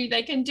tells you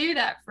they can do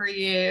that for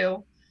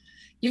you,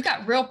 you've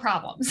got real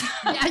problems.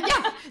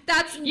 Yeah,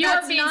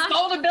 You're being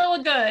sold a bill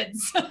of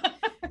goods.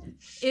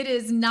 It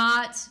is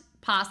not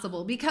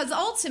possible, because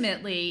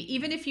ultimately,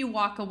 even if you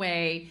walk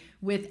away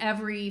with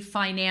every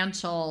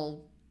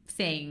financial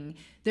thing,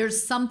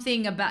 there's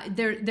something about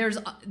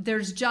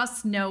there's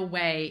just no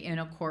way in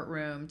a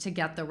courtroom to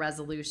get the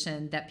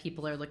resolution that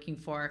people are looking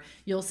for.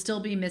 You'll still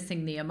be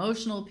missing the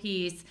emotional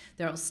piece.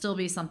 There'll still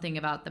be something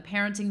about the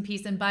parenting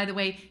piece. And by the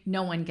way,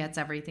 no one gets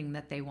everything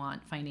that they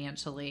want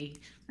financially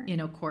in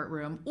a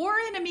courtroom or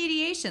in a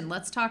mediation.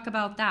 Let's talk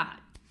about that.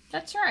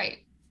 That's right.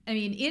 I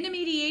mean, in a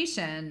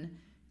mediation,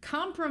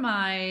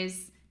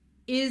 compromise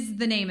is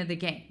the name of the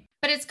game.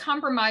 But it's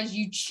compromise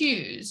you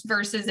choose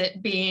versus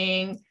it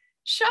being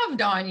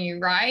shoved on you,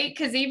 right?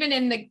 Because even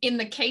in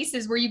the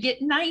cases where you get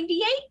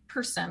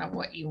 98% of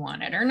what you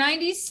wanted or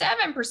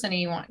 97% of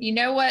you want, you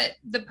know what?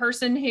 The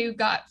person who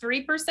got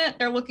 3%,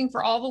 they're looking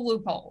for all the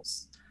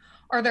loopholes,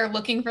 or they're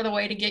looking for the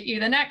way to get you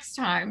the next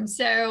time.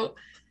 So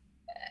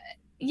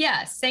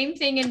yeah, same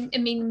thing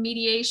in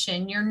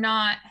mediation.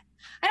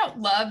 I don't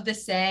love the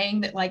saying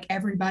that like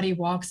everybody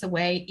walks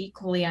away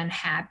equally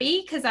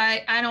unhappy, because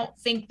I don't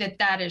think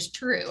that is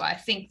true. I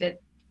think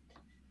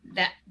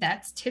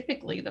that's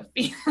typically the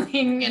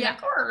feeling in a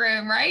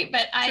courtroom, right?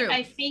 But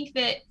I think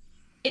that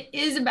it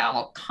is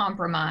about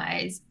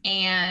compromise.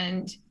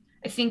 And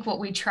I think what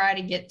we try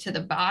to get to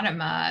the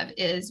bottom of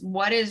is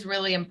what is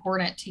really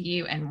important to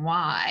you and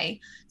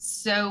why,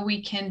 so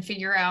we can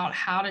figure out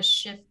how to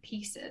shift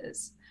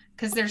pieces.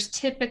 Because there's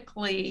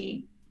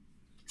typically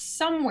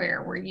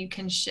somewhere where you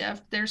can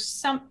shift.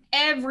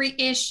 Every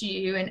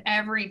issue and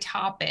every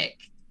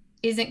topic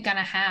isn't going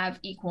to have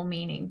equal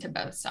meaning to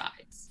both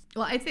sides.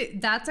 Well, I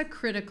think that's a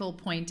critical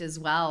point as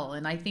well.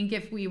 And I think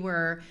if we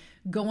were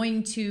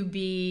going to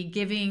be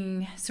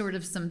giving sort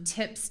of some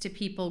tips to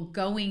people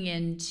going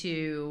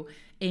into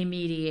a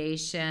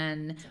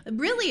mediation,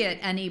 really at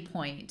any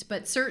point,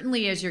 but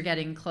certainly as you're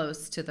getting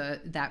close to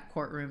that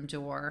courtroom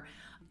door,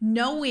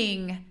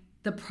 knowing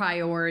the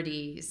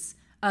priorities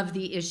of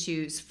the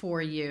issues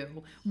for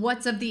you,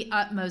 what's of the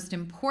utmost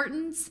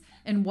importance,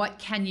 and what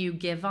can you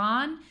give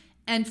on,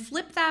 and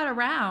flip that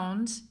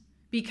around,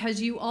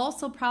 because you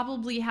also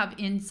probably have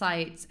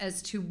insights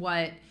as to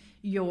what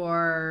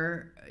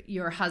your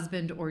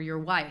husband or your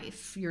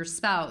wife, your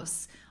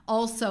spouse,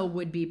 also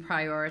would be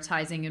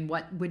prioritizing and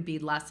what would be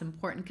less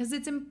important, because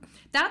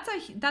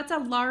that's a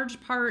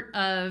large part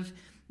of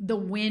the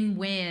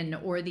win-win,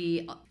 or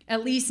the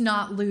at least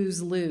not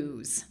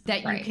lose-lose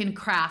that you can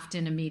craft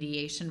in a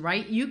mediation,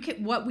 right?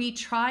 What we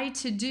try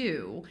to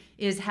do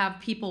is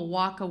have people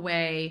walk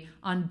away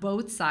on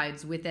both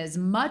sides with as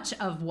much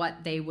of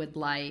what they would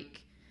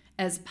like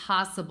as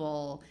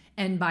possible,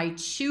 and by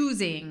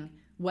choosing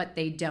what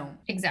they don't.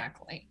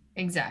 Exactly.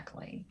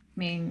 I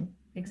mean,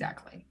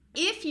 exactly.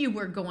 If you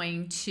were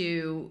going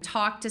to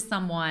talk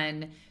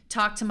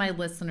to my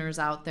listeners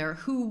out there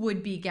who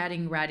would be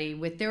getting ready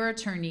with their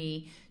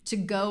attorney to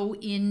go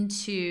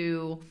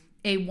into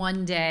a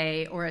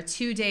 1-day or a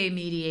 2-day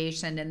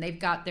mediation, and they've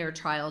got their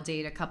trial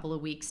date a couple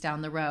of weeks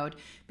down the road,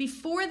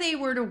 before they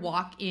were to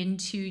walk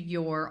into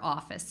your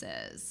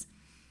offices,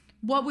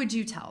 what would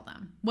you tell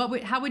them?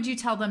 How would you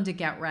tell them to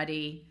get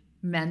ready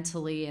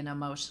mentally and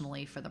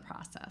emotionally for the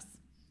process?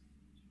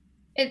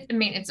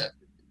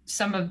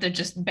 Some of the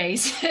just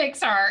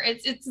basics are,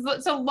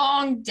 it's a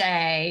long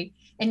day,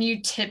 and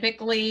you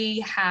typically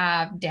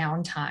have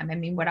downtime. I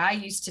mean, what I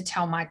used to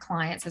tell my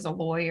clients as a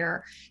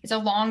lawyer, it's a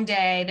long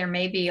day. There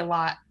may be a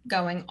lot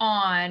going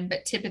on,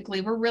 but typically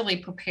we're really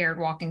prepared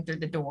walking through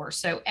the door.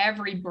 So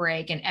every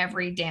break and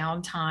every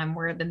downtime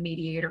where the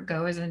mediator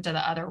goes into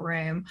the other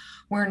room,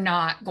 we're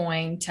not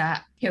going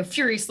to,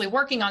 furiously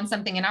working on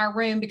something in our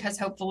room, because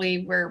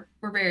hopefully we're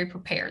very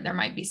prepared. There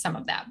might be some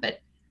of that, but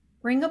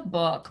bring a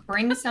book,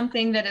 bring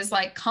something that is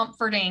like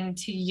comforting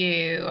to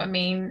you. I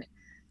mean,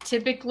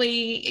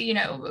 typically,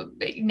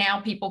 now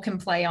people can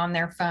play on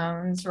their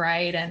phones,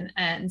 right?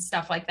 And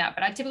stuff like that.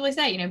 But I typically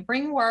say,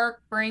 bring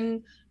work,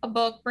 bring a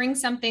book, bring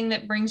something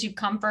that brings you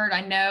comfort.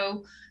 I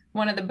know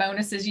one of the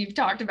bonuses you've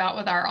talked about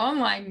with our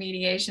online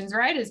mediations,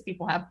 right, is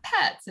people have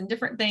pets and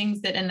different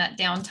things that in that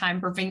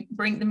downtime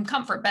bring them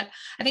comfort. But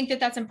I think that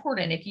that's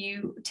important. If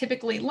you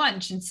typically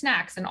lunch and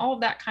snacks and all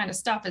of that kind of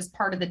stuff is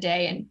part of the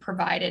day and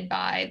provided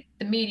by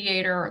the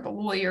mediator or the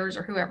lawyers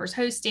or whoever's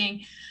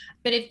hosting.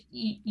 But if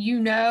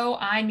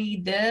I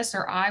need this,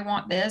 or I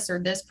want this, or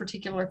this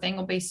particular thing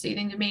will be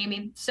soothing to me. I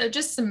mean, so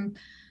just some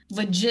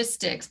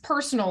logistics,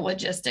 personal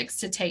logistics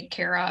to take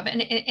care of,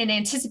 and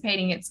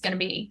anticipating it's going to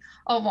be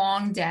a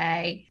long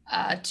day,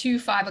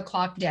 2-5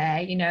 o'clock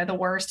day. The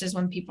worst is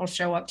when people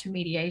show up to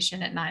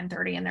mediation at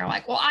 9:30 and they're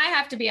like, well, I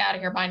have to be out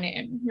of here by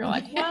noon. You're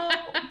like, well,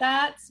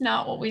 that's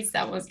not what we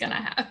said was going to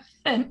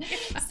happen.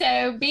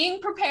 So being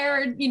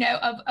prepared,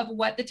 of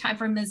what the time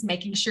frame is,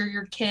 making sure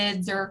your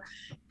kids are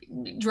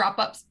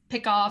drop-ups,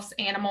 pick-offs,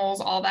 animals,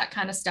 all that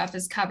kind of stuff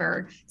is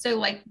covered. So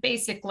like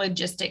basic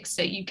logistics,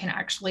 so you can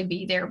actually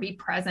be there, be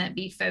present,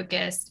 be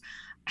focused,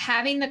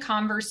 having the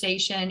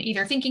conversation,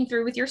 either thinking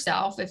through with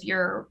yourself if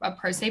you're a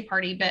pro se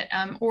party, but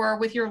or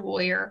with your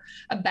lawyer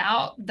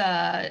about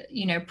the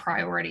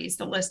priorities,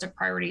 the list of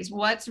priorities,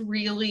 what's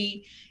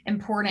really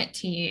important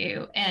to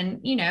you.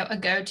 And a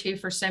go-to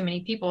for so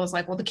many people is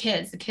like, well, the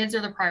kids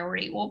are the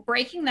priority. Well,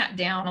 breaking that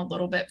down a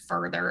little bit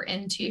further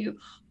into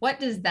what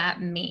does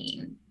that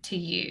mean to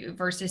you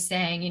versus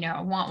saying,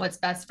 I want what's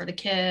best for the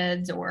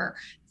kids, or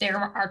they're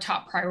our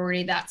top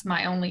priority, that's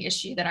my only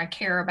issue that I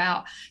care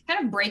about.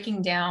 Kind of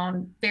breaking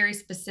down very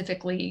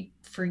specifically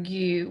for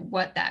you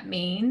what that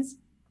means.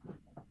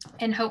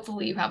 And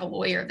hopefully you have a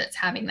lawyer that's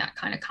having that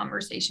kind of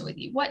conversation with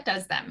you. What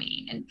does that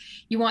mean? And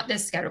you want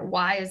this schedule.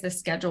 Why is this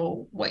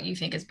schedule what you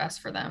think is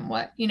best for them?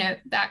 What,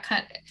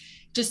 that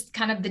just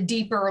kind of the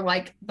deeper,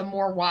 like the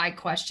more why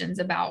questions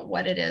about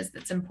what it is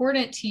that's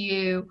important to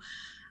you.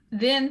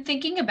 Then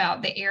thinking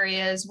about the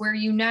areas where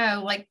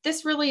like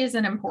this really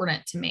isn't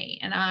important to me.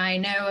 And I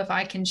know if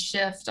I can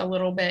shift a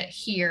little bit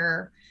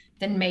here,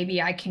 then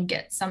maybe I can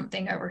get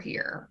something over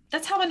here.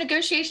 That's how the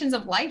negotiations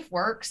of life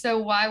work. So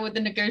why would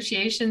the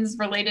negotiations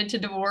related to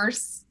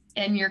divorce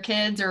and your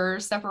kids or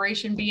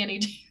separation be any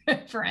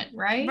different,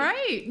 right?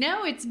 Right.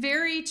 No, it's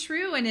very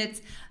true. And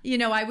it's,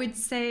 I would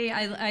say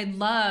I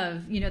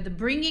love, the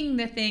bringing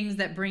the things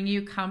that bring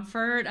you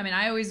comfort. I mean,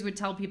 I always would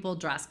tell people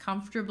dress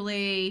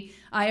comfortably.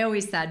 I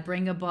always said,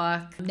 bring a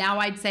book. Now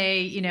I'd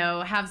say,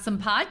 have some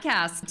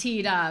podcasts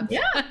teed up.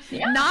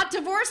 Yeah. Not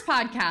divorce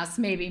podcasts,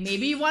 maybe.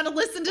 Maybe you want to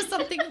listen to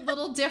something a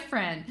little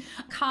different,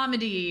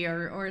 comedy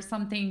or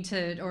something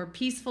or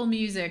peaceful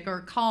music,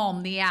 or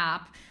Calm, the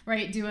app,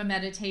 right? Do a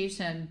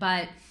meditation.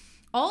 But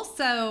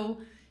also,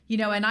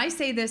 and I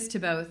say this to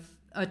both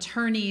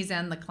attorneys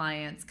and the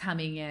clients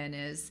coming in,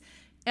 is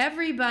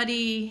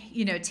everybody,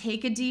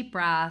 take a deep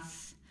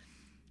breath,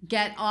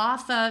 get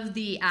off of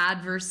the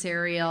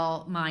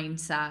adversarial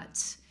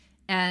mindset,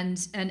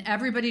 and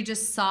everybody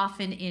just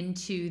soften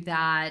into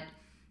that.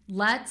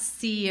 Let's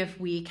see if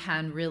we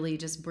can really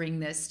just bring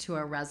this to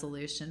a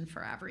resolution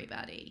for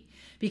everybody.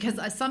 Because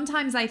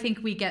sometimes I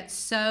think we get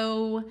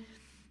so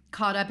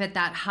caught up at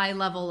that high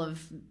level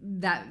of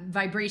that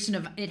vibration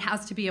of it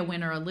has to be a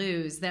win or a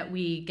lose, that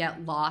we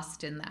get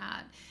lost in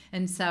that.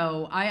 And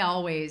so I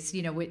always,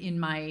 in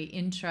my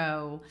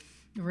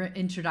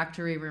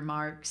introductory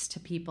remarks to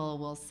people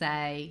will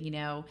say,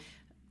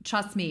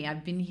 trust me,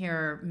 I've been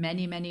here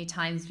many, many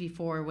times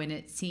before when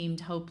it seemed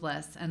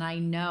hopeless. And I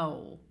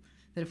know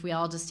that if we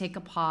all just take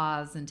a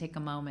pause and take a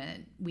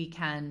moment, we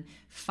can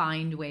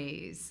find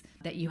ways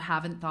that you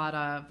haven't thought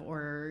of,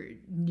 or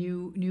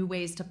new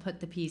ways to put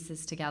the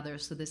pieces together.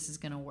 So this is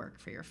going to work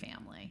for your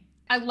family.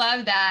 I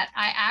love that.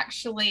 I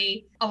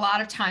actually, a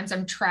lot of times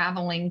I'm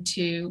traveling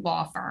to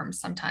law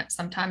firms,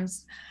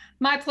 sometimes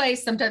my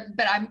place, sometimes,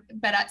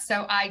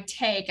 so I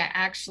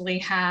actually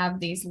have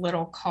these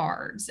little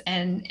cards.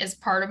 And as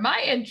part of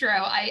my intro,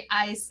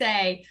 I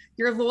say,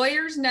 your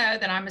lawyers know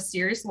that I'm a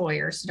serious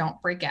lawyer, so don't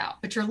freak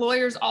out. But your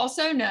lawyers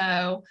also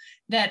know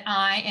that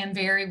I am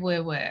very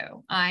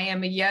woo-woo. I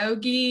am a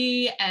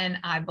yogi and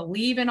I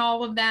believe in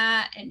all of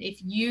that. And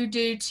if you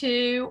do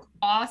too,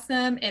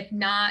 awesome. If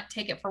not,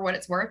 take it for what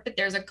it's worth. But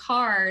there's a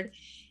card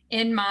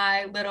in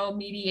my little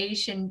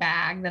mediation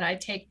bag that I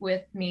take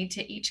with me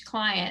to each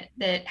client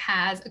that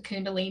has a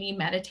Kundalini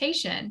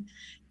meditation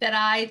that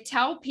I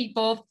tell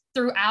people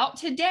throughout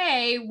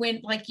today when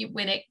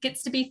it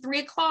gets to be 3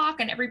 o'clock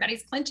and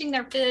everybody's clenching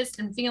their fist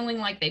and feeling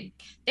like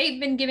they've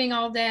been giving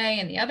all day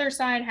and the other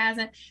side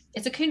hasn't.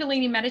 It's a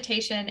Kundalini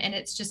meditation, and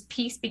it's just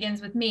peace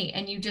begins with me.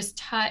 And you just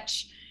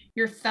touch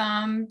your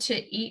thumb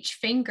to each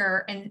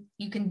finger, and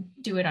you can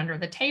do it under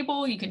the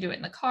table. You can do it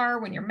in the car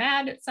when you're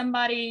mad at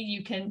somebody.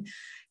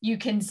 You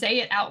can say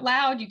it out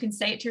loud. You can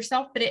say it to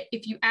yourself. But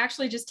if you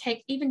actually just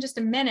take even just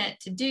a minute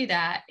to do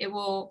that, it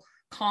will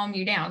calm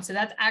you down. So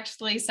that's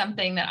actually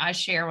something that I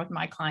share with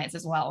my clients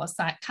as well, as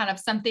kind of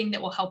something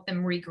that will help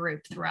them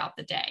regroup throughout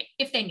the day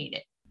if they need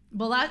it.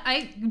 Well,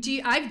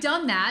 I've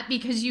done that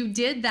because you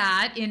did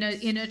that in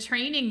a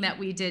training that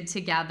we did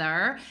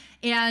together.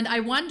 And I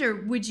wonder,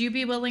 would you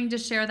be willing to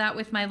share that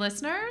with my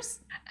listeners?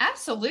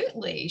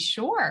 Absolutely.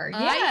 Sure. I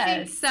Yes.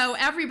 think so.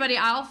 Everybody,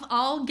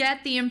 I'll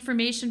get the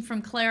information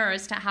from Claire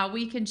as to how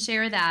we can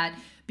share that.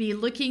 Be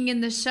looking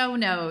in the show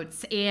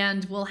notes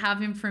and we'll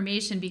have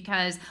information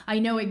because I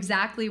know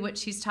exactly what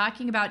she's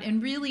talking about.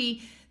 And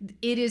really,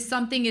 it is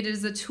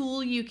a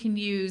tool you can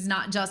use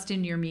not just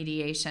in your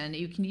mediation.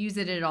 You can use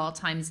it at all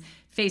times.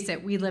 Face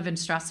it, we live in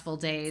stressful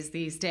days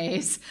these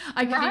days.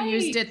 I could have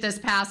used it this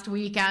past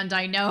weekend.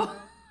 I know.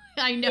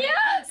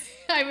 Yes.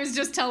 I was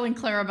just telling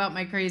Claire about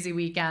my crazy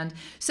weekend.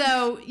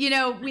 So,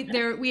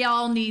 we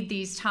all need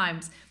these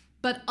times.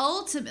 But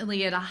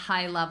ultimately, at a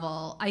high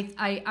level,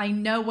 I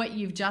know what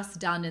you've just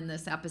done in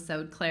this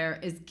episode, Claire,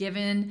 is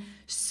given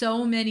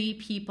so many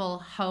people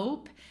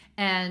hope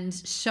and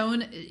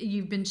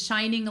you've been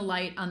shining a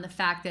light on the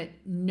fact that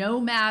no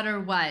matter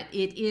what,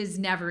 it is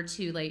never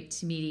too late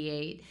to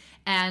mediate,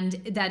 and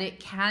that it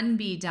can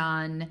be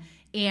done,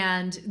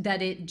 and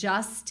that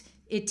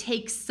it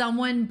takes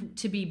someone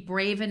to be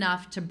brave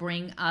enough to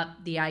bring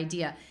up the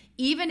idea.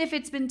 Even if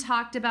it's been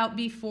talked about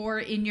before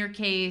in your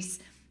case,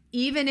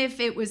 even if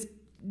it was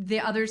the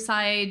other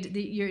side,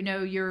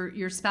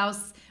 your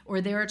spouse or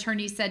their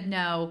attorney said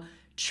no,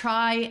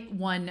 try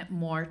one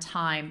more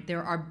time.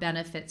 There are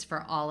benefits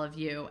for all of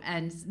you.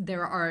 And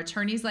there are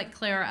attorneys like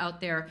Claire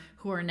out there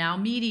who are now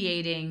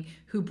mediating,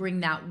 who bring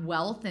that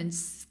wealth and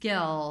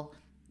skill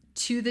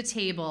to the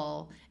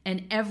table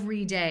and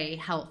every day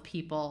help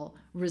people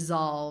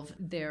resolve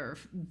their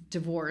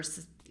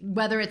divorce,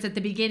 whether it's at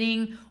the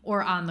beginning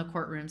or on the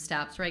courtroom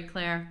steps, right,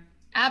 Claire?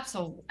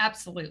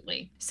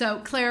 Absolutely.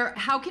 So, Claire,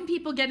 how can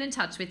people get in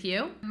touch with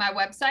you? My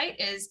website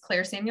is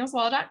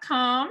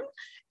clairesamuelslaw.com,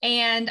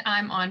 and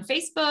I'm on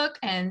Facebook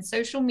and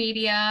social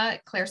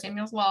media, Claire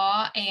Samuels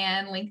Law,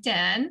 and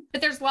LinkedIn. But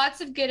there's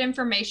lots of good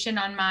information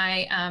on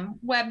my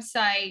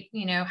website,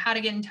 how to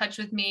get in touch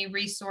with me,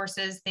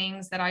 resources,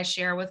 things that I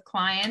share with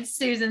clients.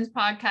 Susan's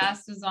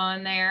podcast is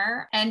on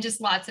there, and just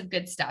lots of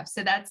good stuff.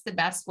 So that's the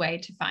best way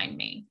to find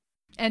me.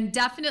 And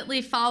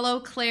definitely follow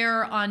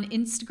Claire on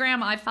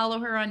Instagram. I follow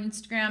her on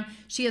Instagram.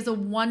 She has a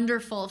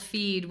wonderful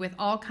feed with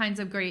all kinds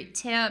of great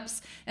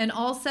tips and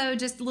also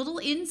just little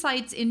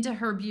insights into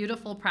her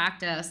beautiful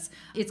practice.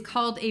 It's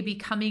called A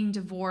Becoming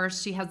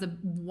Divorce. She has a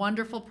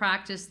wonderful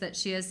practice that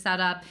she has set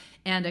up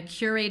and a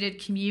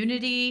curated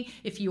community.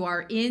 If you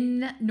are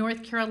in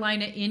North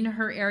Carolina, in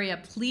her area,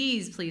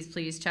 please, please,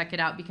 please check it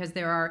out because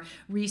there are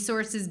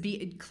resources.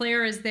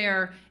 Claire is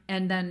there,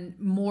 and then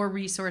more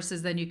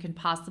resources than you can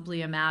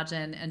possibly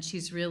imagine. And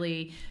she's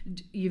really,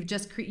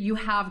 you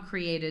have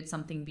created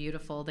something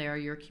beautiful there,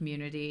 your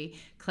community,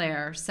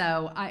 Claire.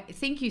 So I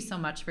thank you so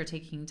much for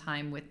taking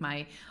time with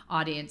my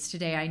audience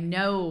today. I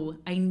know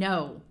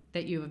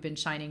that you have been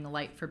shining a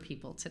light for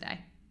people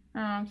today.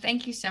 Oh,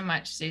 thank you so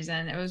much,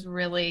 Susan. It was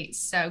really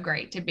so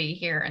great to be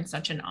here and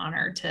such an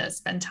honor to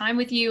spend time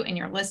with you and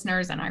your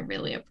listeners, and I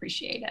really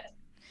appreciate it.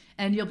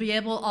 And you'll be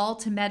able all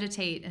to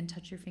meditate and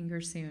touch your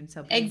fingers soon.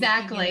 So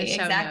exactly.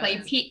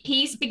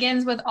 Peace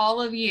begins with all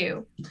of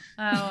you.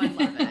 Oh, I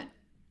love it.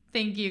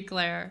 Thank you,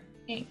 Claire.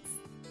 Thanks.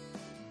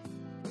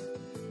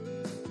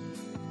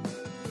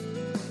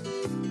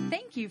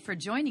 Thank you for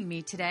joining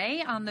me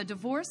today on the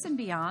Divorce and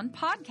Beyond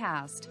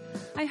podcast.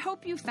 I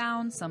hope you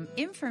found some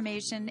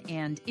information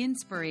and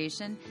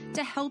inspiration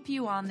to help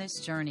you on this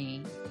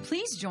journey.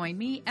 Please join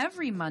me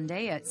every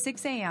Monday at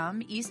 6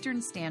 a.m.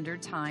 Eastern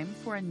Standard Time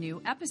for a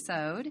new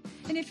episode.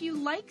 And if you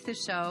like the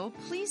show,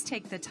 please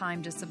take the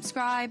time to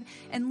subscribe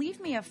and leave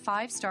me a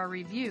 5-star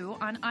review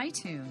on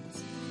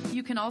iTunes.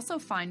 You can also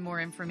find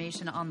more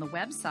information on the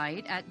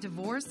website at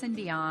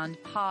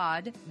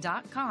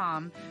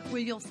divorceandbeyondpod.com,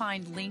 where you'll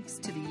find links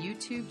to the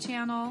YouTube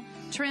channel,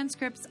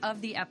 transcripts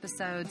of the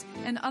episodes,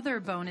 and other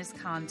bonus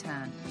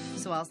content.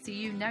 So I'll see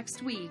you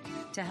next week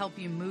to help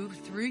you move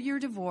through your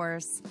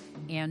divorce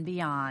and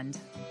beyond.